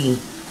fancy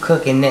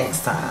cooking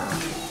next time.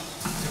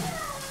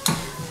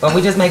 But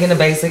we just making a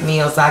basic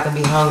meal so I can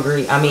be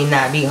hungry. I mean,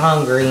 not be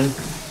hungry.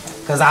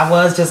 Because I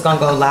was just gonna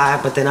go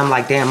live, but then I'm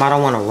like, damn, I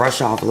don't want to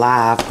rush off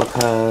live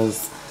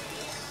because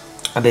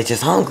a bitch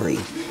is hungry.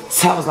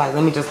 So I was like,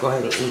 let me just go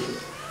ahead and eat it.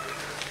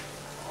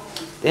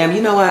 Damn,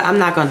 you know what? I'm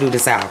not gonna do the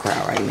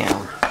sauerkraut right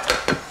now.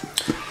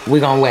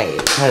 We're gonna wait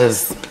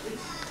because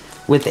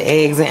with the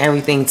eggs and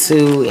everything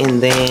too,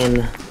 and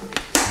then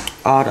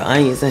all the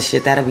onions and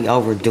shit, that'll be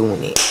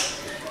overdoing it.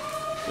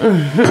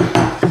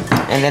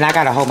 And then I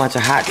got a whole bunch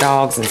of hot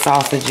dogs and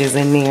sausages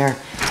in there,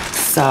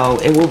 so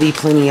it will be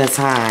plenty of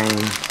time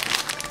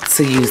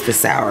to use the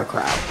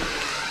sauerkraut.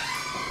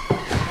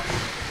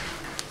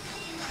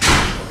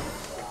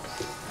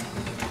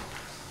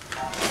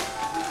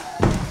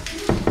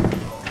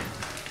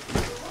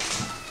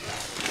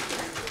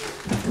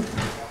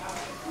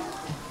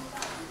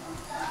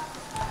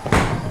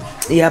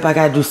 Yep, I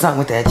gotta do something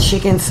with that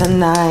chicken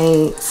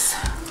tonight.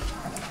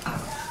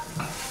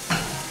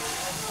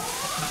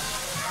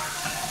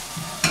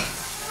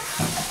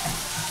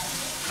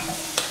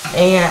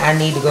 And I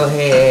need to go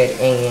ahead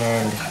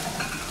and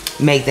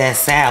make that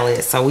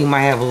salad. So we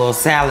might have a little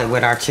salad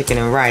with our chicken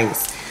and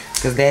rice.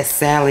 Because that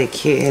salad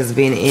kit has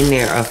been in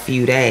there a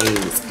few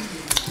days.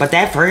 But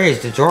that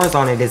fridge, the drawers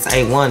on it is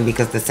A1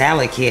 because the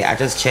salad kit, I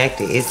just checked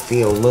it. It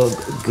still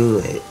looked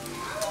good.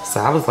 So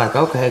I was like,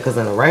 okay, because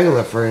in a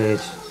regular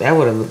fridge, that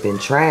would have been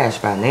trash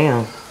by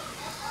now.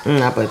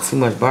 I put too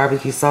much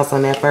barbecue sauce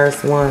on that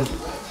first one.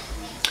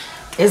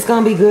 It's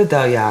going to be good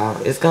though, y'all.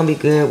 It's going to be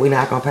good. We're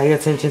not going to pay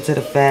attention to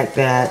the fact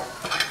that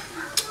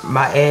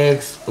my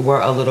eggs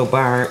were a little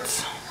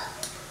burnt.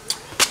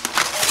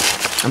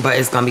 But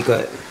it's going to be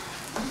good.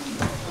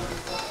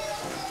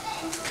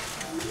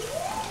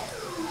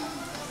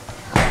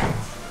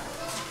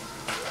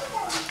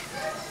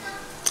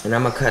 And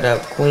I'm going to cut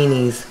up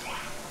Queenie's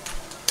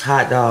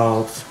hot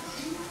dogs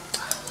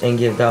and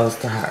give those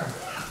to her.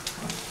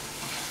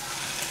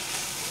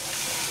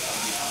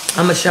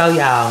 I'm going to show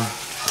y'all.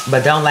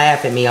 But don't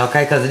laugh at me,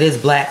 okay? Because it is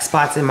black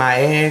spots in my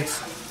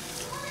eggs.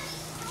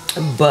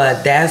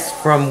 But that's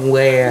from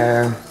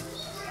where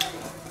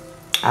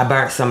I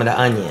burnt some of the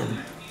onion.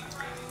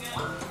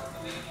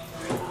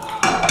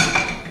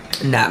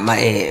 Not my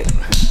egg.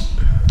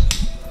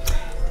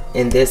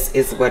 And this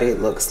is what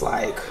it looks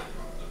like.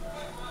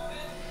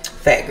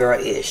 Fat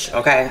girl-ish,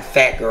 okay?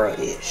 Fat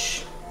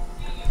girl-ish.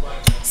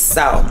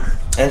 So,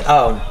 and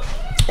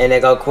and there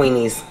go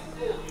Queenie's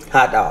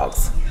hot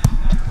dogs.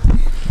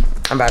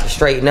 I'm about to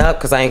straighten up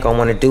because I ain't gonna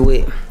want to do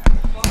it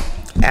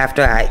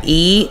after I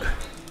eat.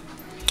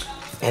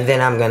 And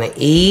then I'm gonna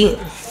eat.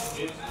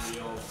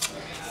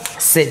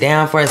 Sit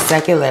down for a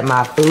second, let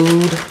my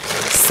food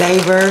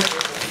savor.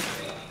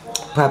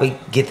 Probably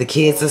get the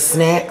kids a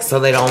snack so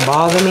they don't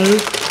bother me.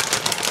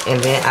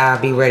 And then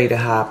I'll be ready to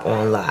hop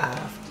on live.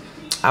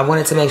 I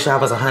wanted to make sure I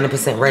was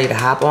 100% ready to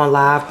hop on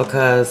live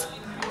because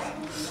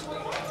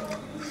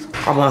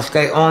I want to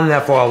stay on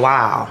there for a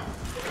while.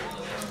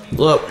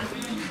 Look.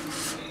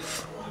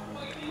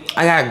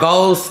 I got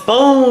gold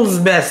spoons,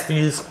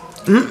 besties.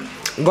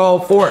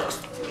 Gold forks.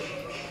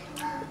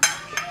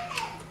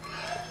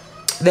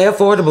 They're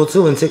affordable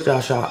too in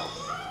TikTok shop.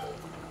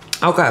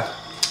 Okay,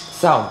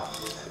 so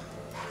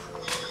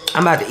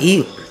I'm about to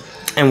eat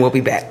and we'll be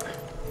back.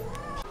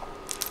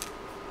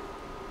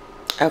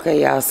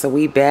 Okay, y'all, so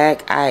we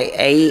back. I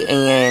ate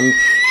and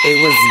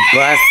it was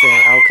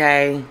busting,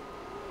 okay?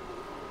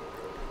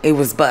 It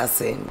was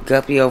busting.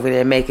 Guppy over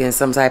there making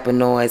some type of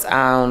noise.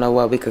 I don't know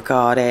what we could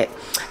call that.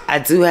 I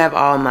do have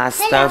all my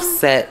stuff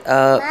set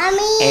up.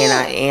 Mommy, and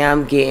I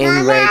am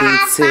getting ready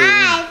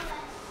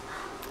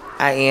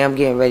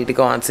to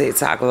go on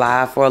TikTok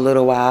live for a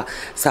little while.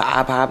 So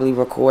I'll probably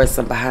record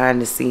some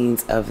behind the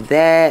scenes of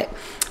that.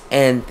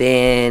 And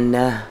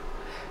then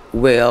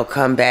will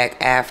come back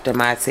after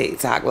my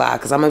TikTok live,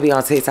 because I'm gonna be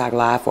on TikTok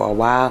live for a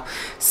while,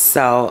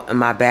 so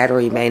my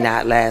battery may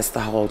not last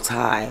the whole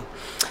time.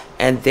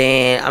 And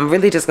then I'm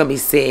really just gonna be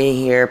sitting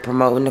here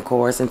promoting the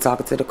course and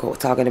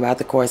talking about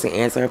the course and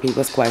answering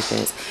people's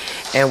questions.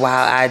 And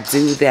while I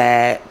do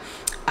that,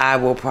 I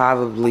will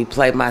probably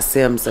play my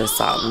Sims or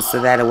something,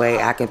 so that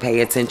way I can pay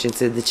attention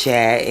to the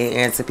chat and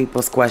answer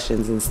people's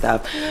questions and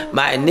stuff.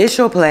 My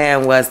initial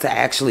plan was to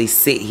actually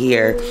sit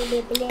here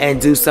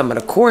and do some of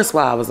the course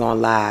while I was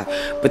on live,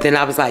 but then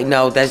I was like,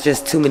 no, that's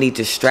just too many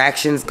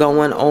distractions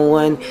going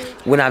on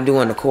when I'm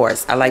doing the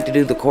course. I like to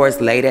do the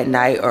course late at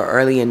night or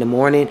early in the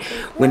morning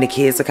when the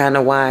kids are kind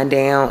of wind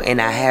down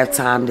and I have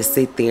time to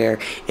sit there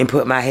and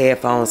put my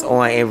headphones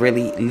on and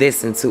really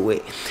listen to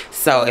it.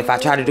 So if I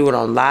try to do it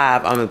on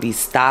live, I'm going to be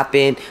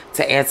stopping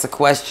to answer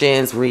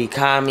questions, read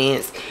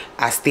comments.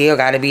 I still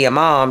got to be a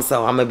mom,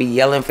 so I'm going to be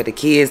yelling for the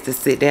kids to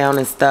sit down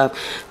and stuff.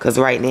 Because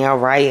right now,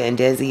 Raya and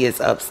Desi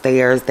is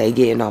upstairs. They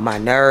getting on my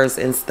nerves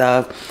and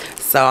stuff.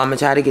 So I'm going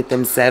to try to get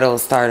them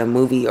settled, start a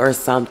movie or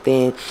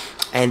something.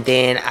 And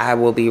then I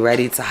will be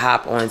ready to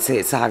hop on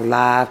TikTok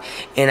live.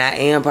 And I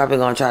am probably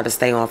going to try to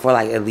stay on for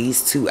like at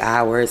least 2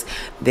 hours.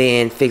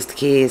 Then fix the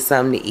kids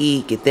something to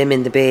eat, get them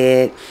in the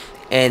bed.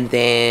 And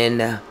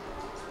then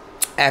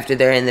after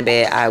they're in the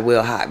bed, I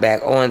will hop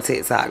back on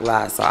TikTok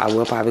live. So I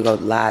will probably go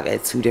live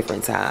at 2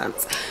 different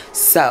times.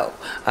 So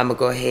I'm going to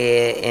go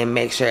ahead and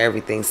make sure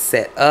everything's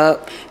set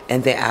up.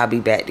 And then I'll be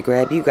back to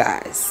grab you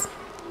guys.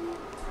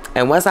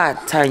 And once I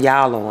turn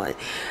y'all on,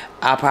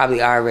 I'll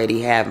probably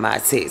already have my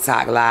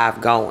TikTok live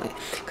going.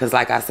 Because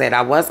like I said,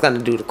 I was going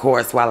to do the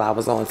course while I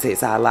was on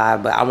TikTok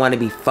live. But I want to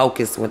be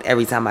focused with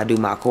every time I do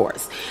my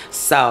course.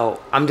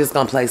 So I'm just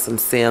going to play some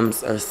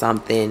Sims or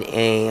something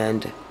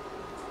and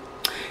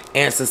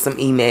answer some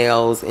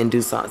emails and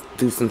do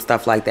some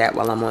stuff like that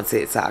while I'm on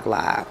TikTok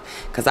live.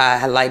 Because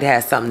I like to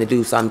have something to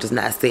do, so I'm just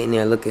not sitting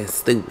there looking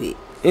stupid.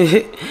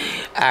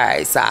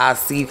 Alright, so I'll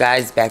see you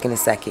guys back in a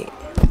second.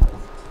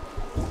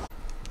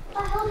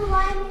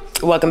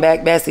 Welcome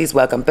back, besties.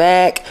 Welcome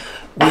back.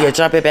 We are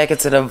jumping back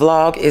into the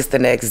vlog. It's the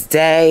next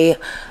day.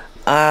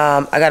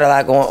 I got a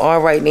lot going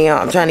on right now.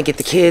 I'm trying to get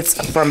the kids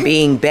from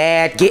being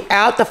bad. Get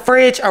out the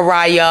fridge,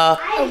 Araya.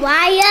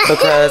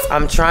 Because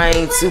I'm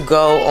trying to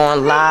go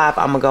on live.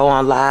 I'm going to go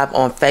on live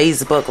on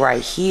Facebook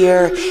right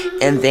here.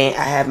 And then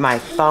I have my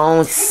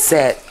phone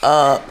set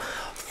up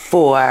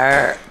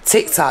for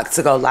TikTok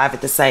to go live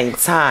at the same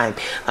time.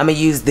 I'm going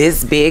to use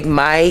this big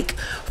mic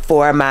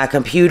for my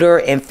computer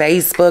and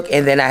Facebook.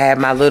 And then I have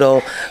my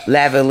little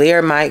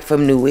lavalier mic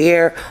from New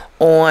Air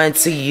on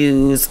to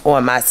use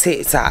on my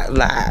TikTok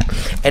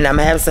live. And I'm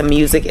gonna have some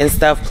music and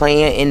stuff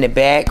playing in the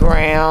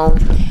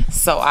background.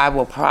 So I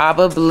will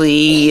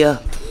probably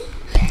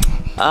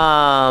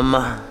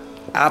I'll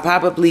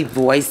probably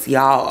voice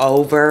y'all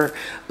over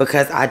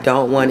because I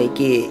don't want to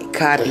get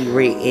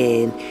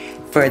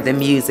copywritten for the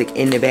music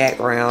in the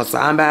background. So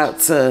I'm about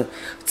to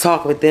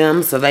talk with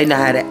them so they know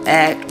how to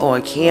act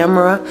on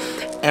camera.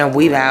 And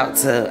we about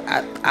to,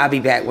 I'll be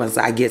back once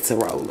I get to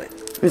rolling.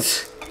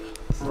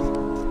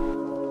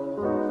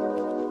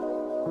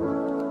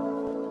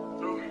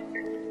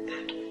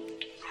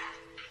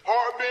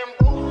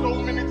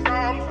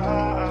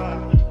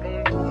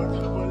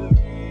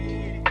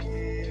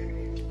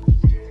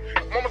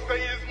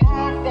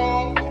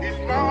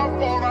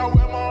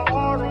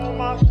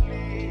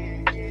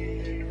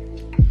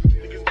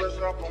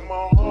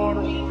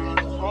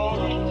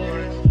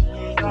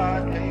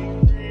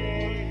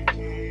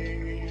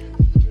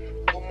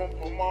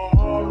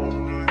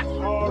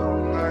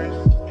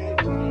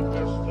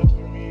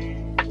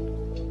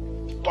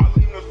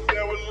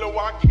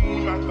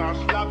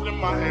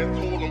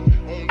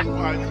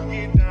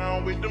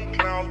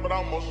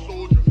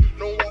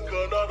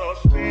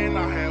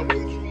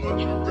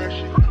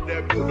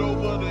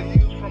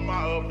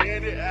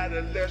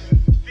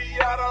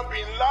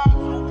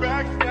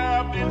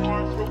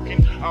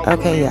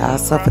 Okay, y'all,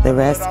 so for the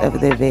rest of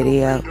the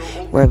video,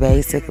 we're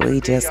basically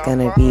just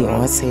gonna be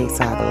on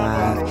TikTok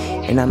live,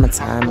 and I'm gonna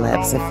time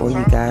lapse it for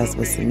you guys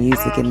with some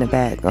music in the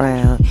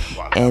background.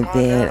 And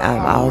then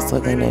I'm also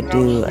gonna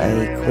do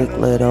a quick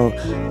little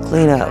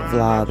cleanup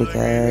vlog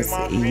because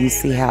you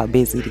see how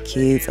busy the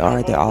kids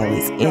are. They're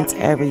always into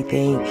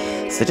everything.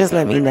 So just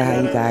let me know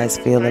how you guys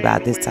feel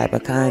about this type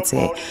of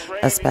content,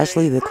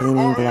 especially the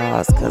cleaning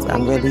vlogs, because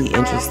I'm really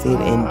interested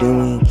in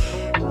doing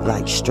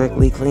like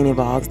strictly cleaning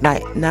vlogs,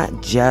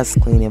 not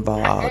just cleaning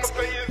vlogs,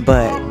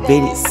 but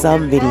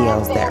some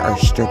videos that are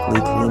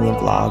strictly cleaning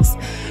vlogs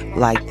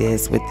like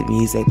this with the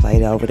music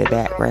played over the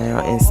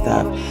background and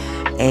stuff.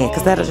 And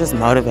because that'll just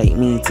motivate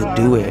me to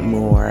do it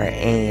more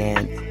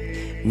and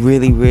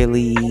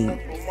really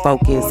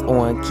focus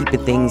on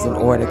keeping things in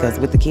order, because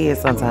with the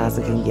kids sometimes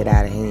it can get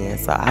out of hand.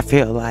 So I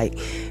feel like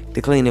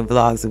the cleaning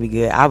vlogs will be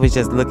good. I was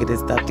just looking at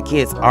stuff, the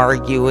kids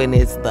arguing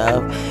and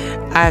stuff.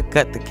 I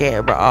cut the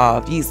camera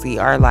off. You see,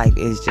 our life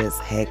is just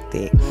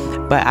hectic.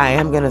 But I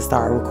am going to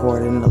start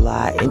recording a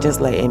lot and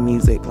just letting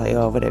music play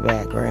over the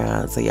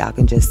background so y'all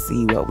can just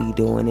see what we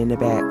doing in the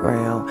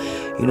background.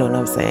 You know what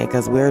I'm saying?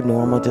 Because we're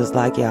normal just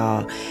like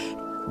y'all.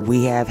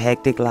 We have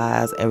hectic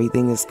lives.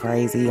 Everything is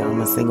crazy.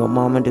 I'm a single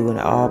mama doing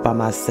it all by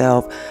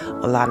myself.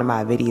 A lot of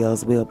my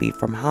videos will be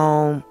from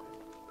home.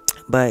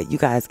 But you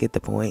guys get the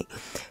point.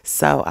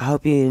 So I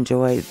hope you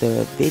enjoyed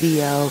the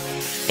video,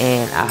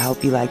 and I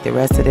hope you like the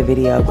rest of the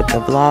video with the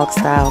vlog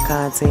style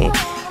content.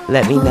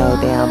 Let me know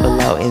down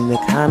below in the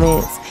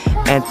comments.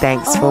 And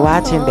thanks for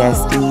watching,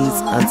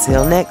 besties.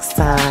 Until next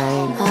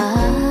time.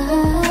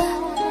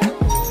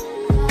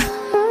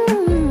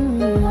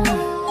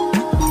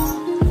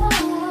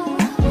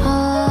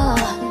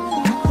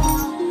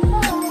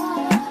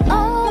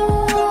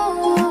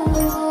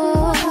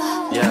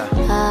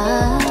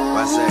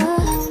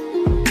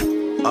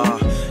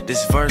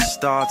 This verse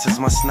starts as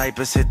my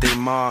snipers hit their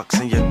marks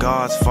and your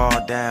guards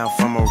fall down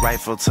from a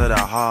rifle to the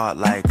heart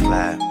like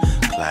clap,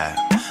 clap.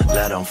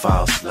 Let them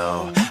fall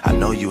slow. I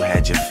know you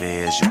had your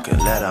fears, you could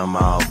let them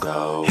all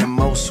go. And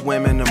most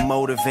women are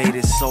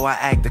motivated, so I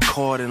act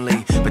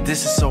accordingly. But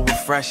this is so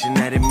refreshing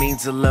that it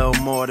means a little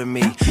more to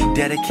me.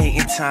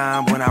 Dedicating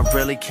time when I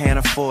really can't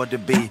afford to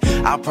be.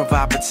 I'll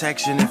provide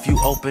protection if you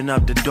open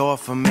up the door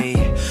for me.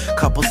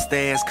 Couple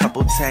stares,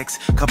 couple texts,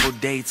 couple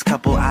dates,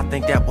 couple I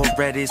think that we're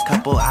ready,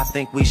 couple I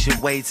think we should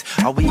wait.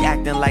 Are we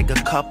acting like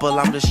a couple?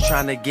 I'm just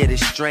trying to get it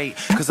straight,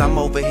 cause I'm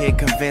over here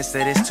convinced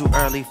that it's too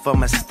early for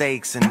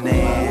mistakes. And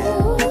then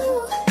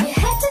you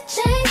had to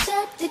change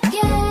up the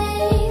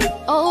game.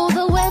 Oh,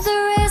 the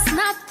weather is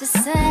not the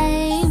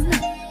same.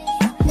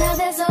 Now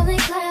there's only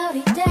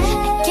cloudy days.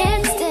 I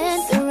can't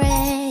stand the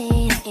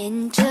rain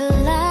in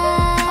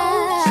July.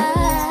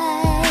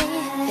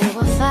 There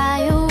were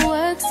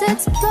fireworks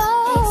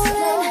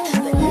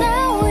exploding, but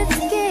now it's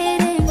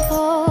getting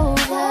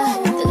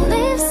colder. The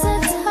leaves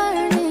are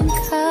turning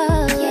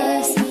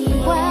colors.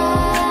 Why?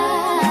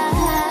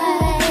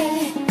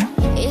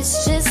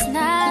 It's just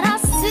not our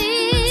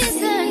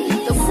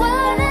season. The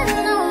one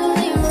and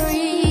only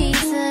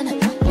reason.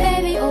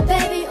 Baby, oh,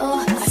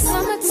 our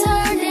summer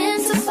turned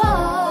into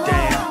fall.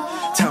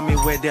 damn, tell me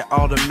where did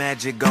all the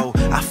magic go?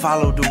 I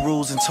followed the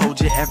rules and told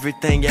you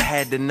everything you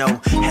had to know.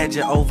 Had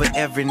you over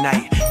every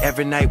night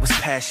was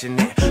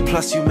passionate.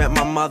 Plus you met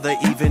my mother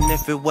even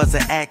if it was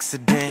an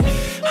accident.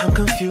 I'm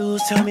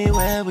confused, tell me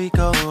where we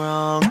go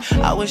wrong.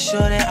 I was sure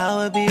that I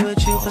would be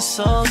with you for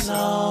so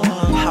long.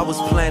 I was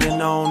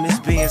planning on this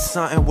being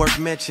something worth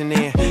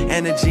mentioning.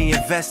 Energy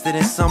invested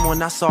in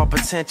someone I saw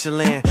potential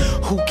in.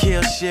 Who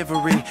killed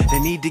chivalry? They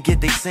need to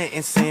get their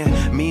sentence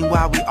in.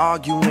 Meanwhile we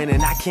arguing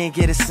and I can't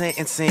get a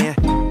sentence in.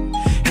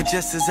 And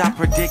just as I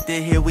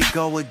predicted, here we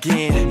go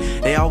again.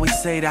 They always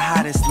say the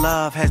hottest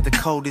love has the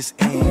coldest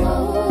end.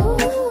 Ooh,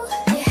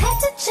 you had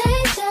to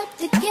change up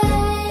the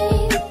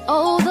game.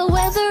 Oh, the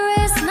weather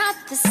is not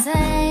the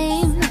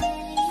same.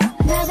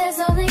 Now there's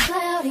only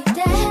cloudy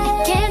days.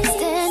 I can't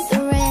stand the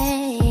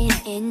rain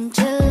in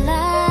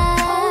July.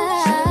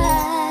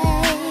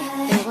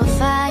 There were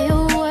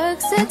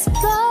fireworks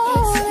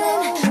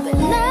exploding, but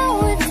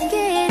now it's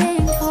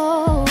getting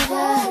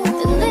colder.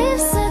 The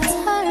leaves are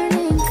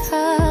turning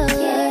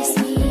colors.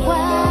 Why?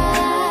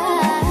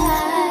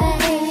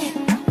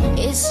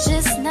 It's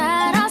just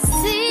not our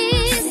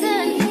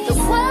season. The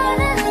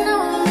one and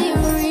only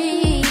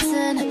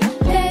reason.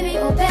 Baby,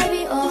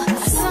 oh,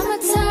 our summer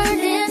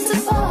turned into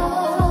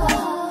fall.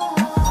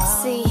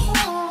 See,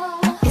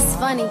 it's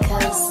funny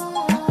cause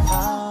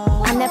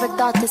I never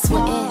thought this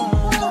would end,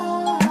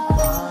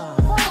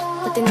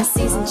 but then the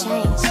season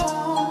changed.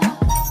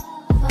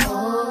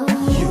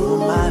 You were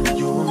my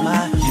girl.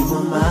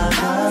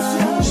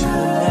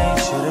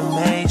 Should've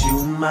made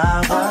you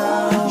my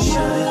world.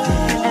 Should've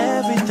did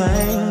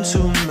everything to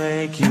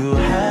make you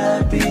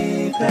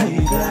happy,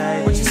 baby.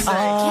 What you say?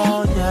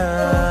 Oh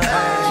yeah.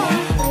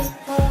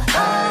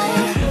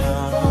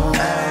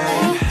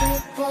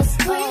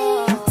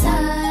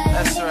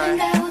 That's right.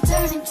 And I will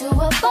turn into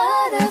a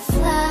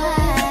butterfly.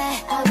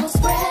 I will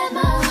spread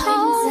my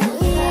wings and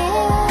fly.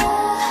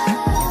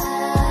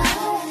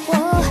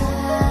 Whoa.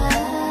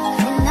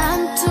 And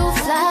I'm too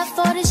fly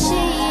for the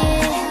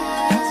shit.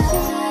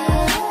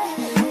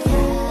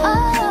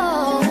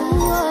 Oh,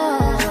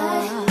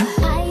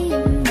 I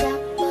am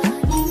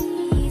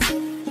Japanese.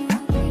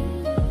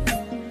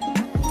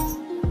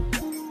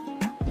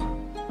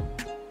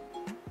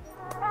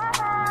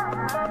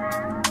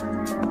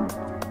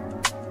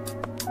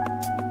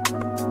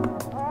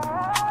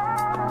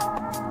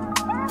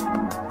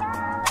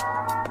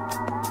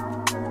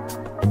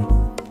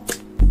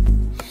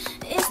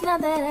 It's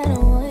not that I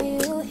don't want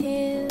you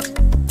here.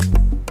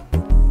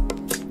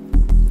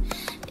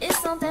 It's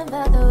something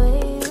about the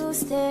way you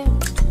stare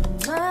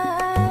into my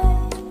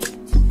eyes.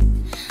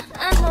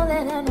 I know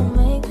that I don't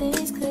make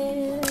things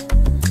clear.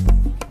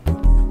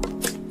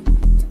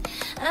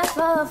 I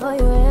fall for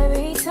you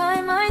every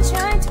time I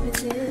try to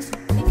resist.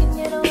 We can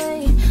get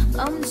away.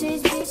 Come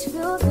chase beach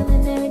views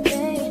and every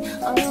day.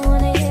 All I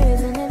wanna hear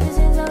is an ever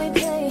since I we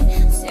play.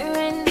 Sit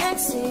right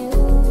next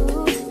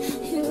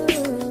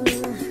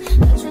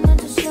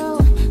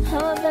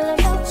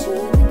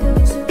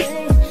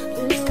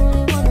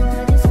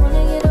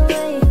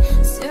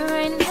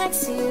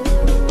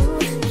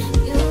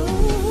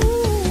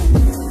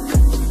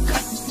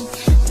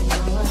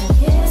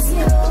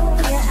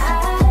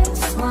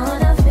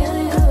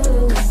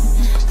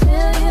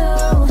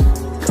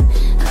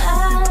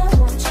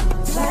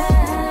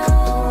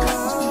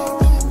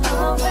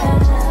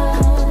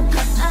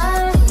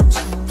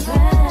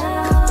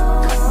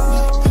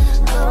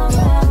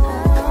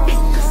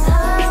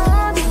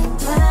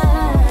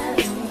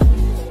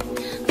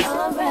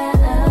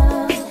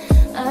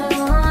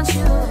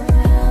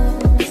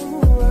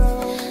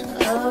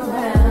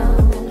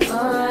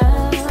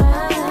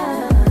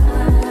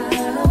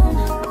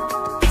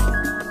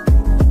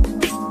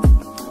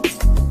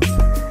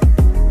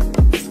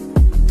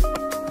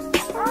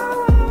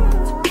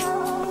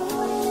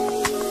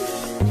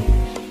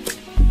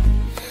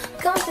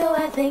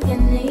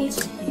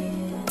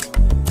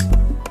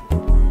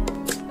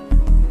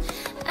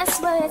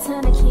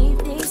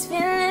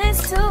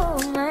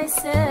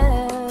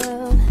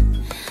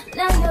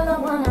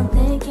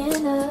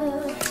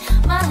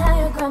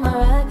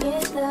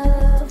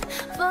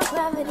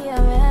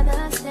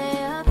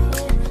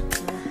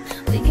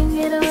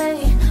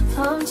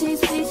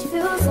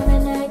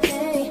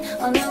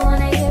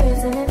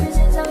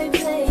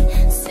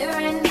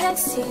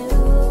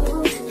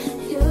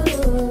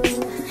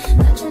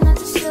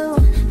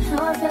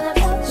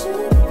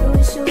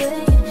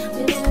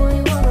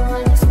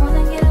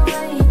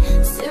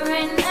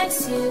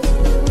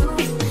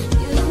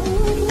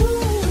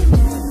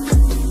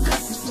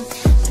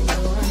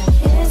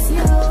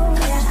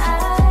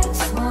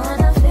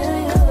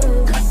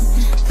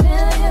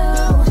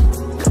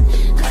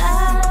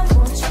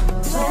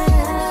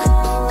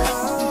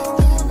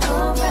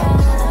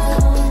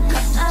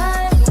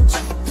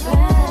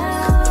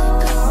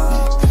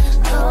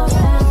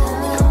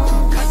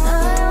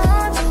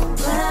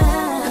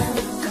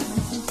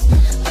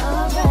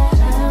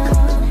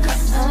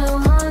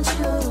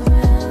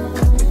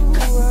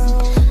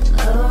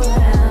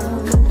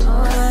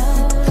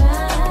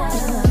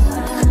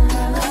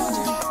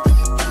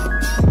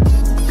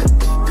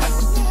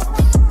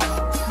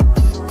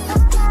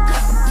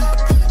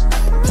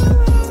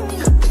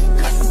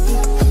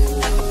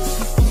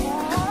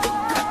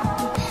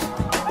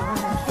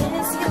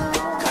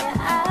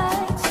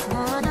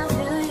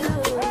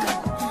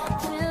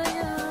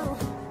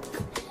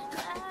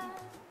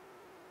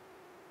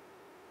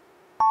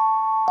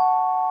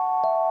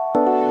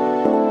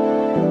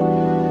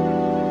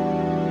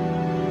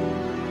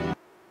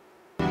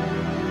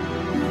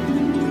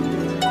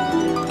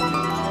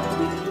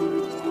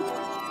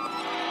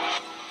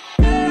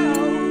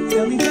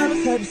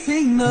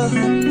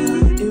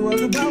It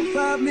was about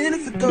 5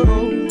 minutes ago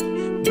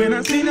when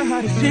I seen the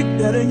hottest chick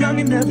that a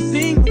youngin' never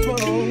seen before.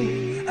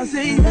 I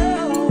say,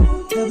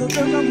 yo, tell the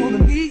girls I wanna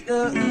meet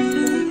her.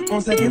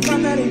 On second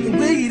thought, that ain't the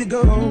way to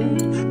go.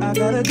 I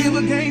gotta give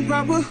her game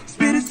proper,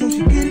 spit it so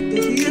she get it.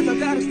 There she is, I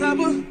gotta stop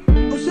her.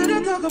 Or should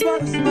I talk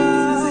about a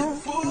smile?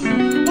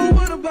 Or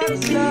what about a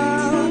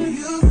style?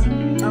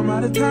 I'm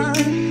out of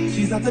time,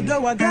 she's out the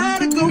door, I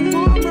gotta go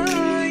for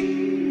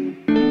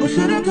mine. Or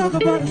should I talk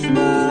about a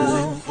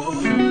smile?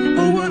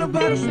 Or what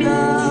about a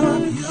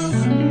style?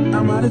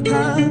 I'm out of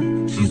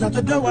time, she's out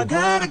the door, I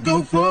gotta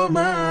go for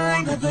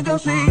mine. Let the girl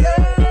say,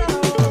 yeah.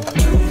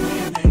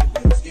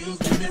 Excuse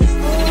me, miss.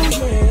 Oh,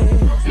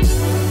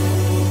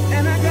 yeah.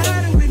 And I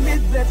gotta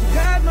admit that you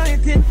got my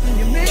attention.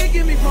 You're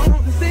making me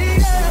want to say,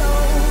 oh.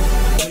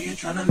 I know you're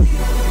trying to leave,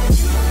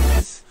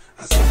 miss.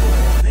 I said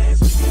I dance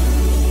with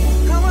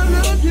you. How I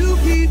love you,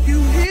 keep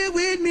you here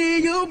with me,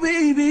 yo,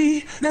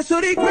 baby. Now,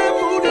 so they grab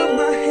hold of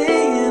my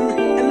hand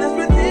and let's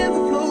pretend the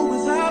flow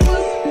is ours.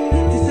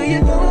 You say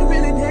you don't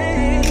really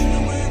dance.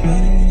 Don't worry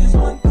about it, you just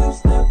one two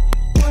step,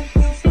 one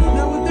two step.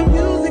 Now with the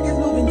music is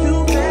moving too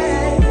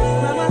fast,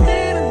 grab my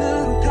hand a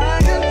little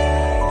tighter.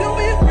 Don't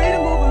be afraid to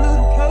move a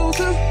little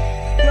closer.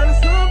 Girl, there's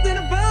something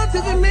about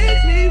you that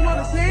makes me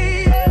wanna say,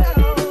 yeah.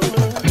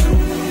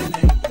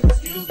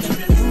 Excuse me,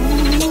 miss.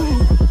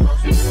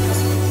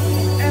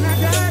 And I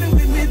gotta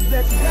admit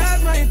that you got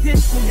my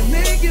attention. You're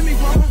making me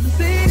want to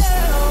say, oh.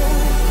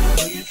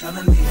 You're trying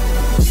to leave.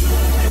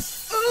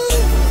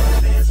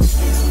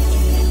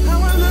 How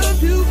I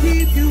love you,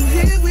 keep you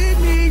here with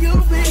me, yo,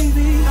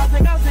 baby. I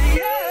think I'll say,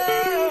 yeah.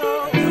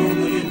 I don't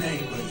know your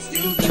name, but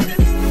excuse me, miss.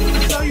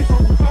 I saw you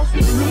from across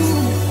the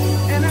room.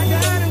 And I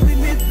gotta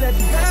admit that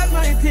you got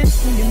my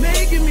attention. You're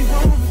making me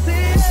want to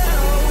say, oh.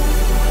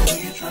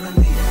 You're trying to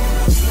leave.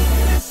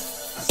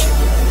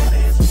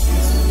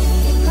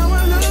 How I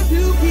love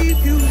you, keep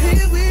you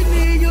here with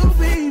me, yo,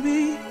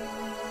 baby.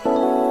 I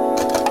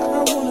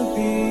wanna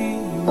be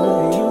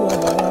where you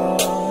are.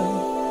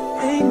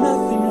 Ain't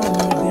nothing wrong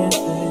with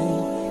dancing.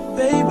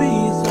 Baby,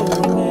 it's so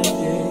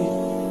romantic.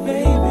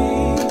 Baby,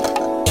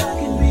 I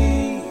can be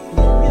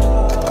in your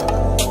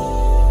heart.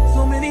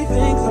 So many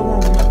things I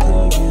wanna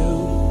tell you.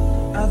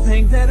 I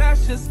think that I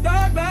should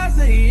start by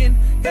saying,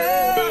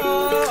 yeah.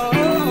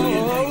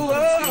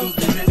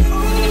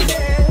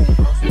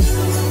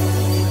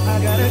 I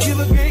gotta give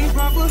her game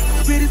proper,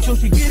 spit it so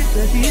she get it.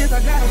 There she is, I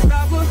gotta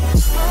stop her.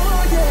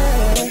 Oh yeah.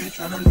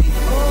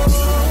 Oh,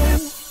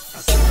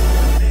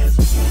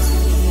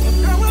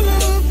 how I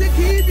love to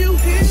keep you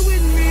here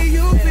with me,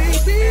 yo,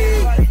 baby.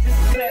 Everybody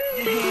just clap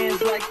your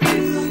hands like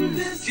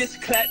this. Just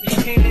clap your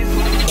hands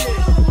like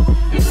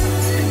this.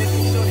 And if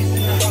you shorty's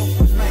in the house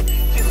tonight,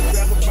 just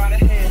grab her by the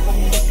hand. Hope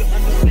you can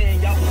understand.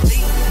 Y'all will leave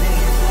your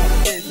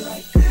hands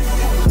like this.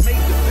 Y'all will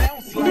make the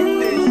bounce like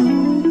this.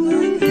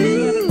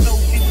 Let her know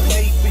she's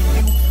made for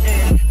you,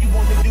 and you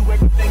wanna do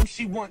everything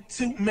she want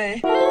to, man.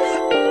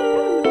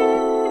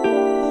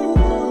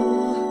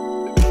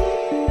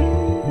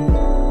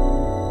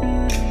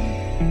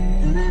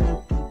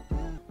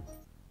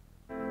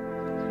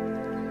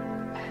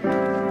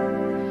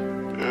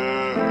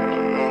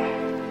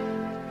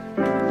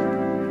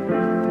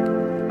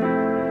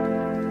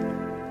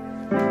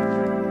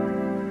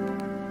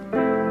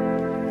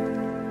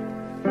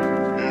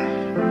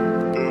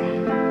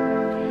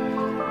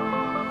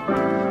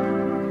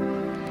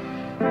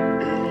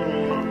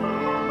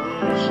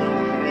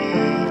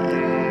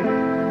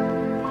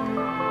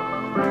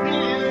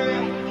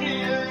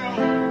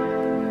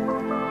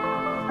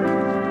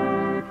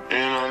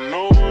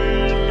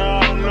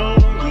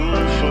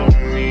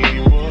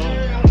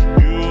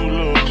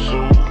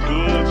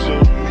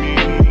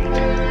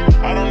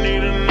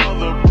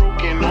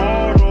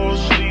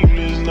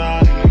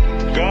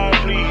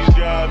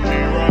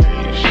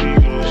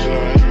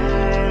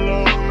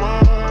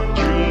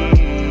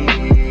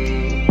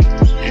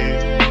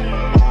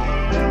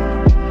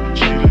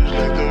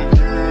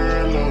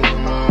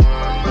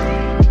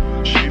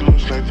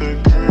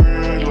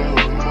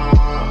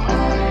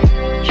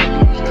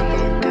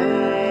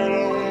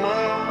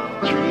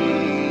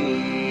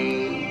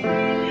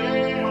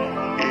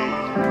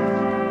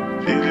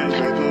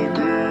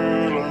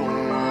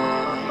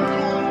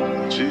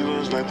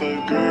 like the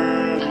girl.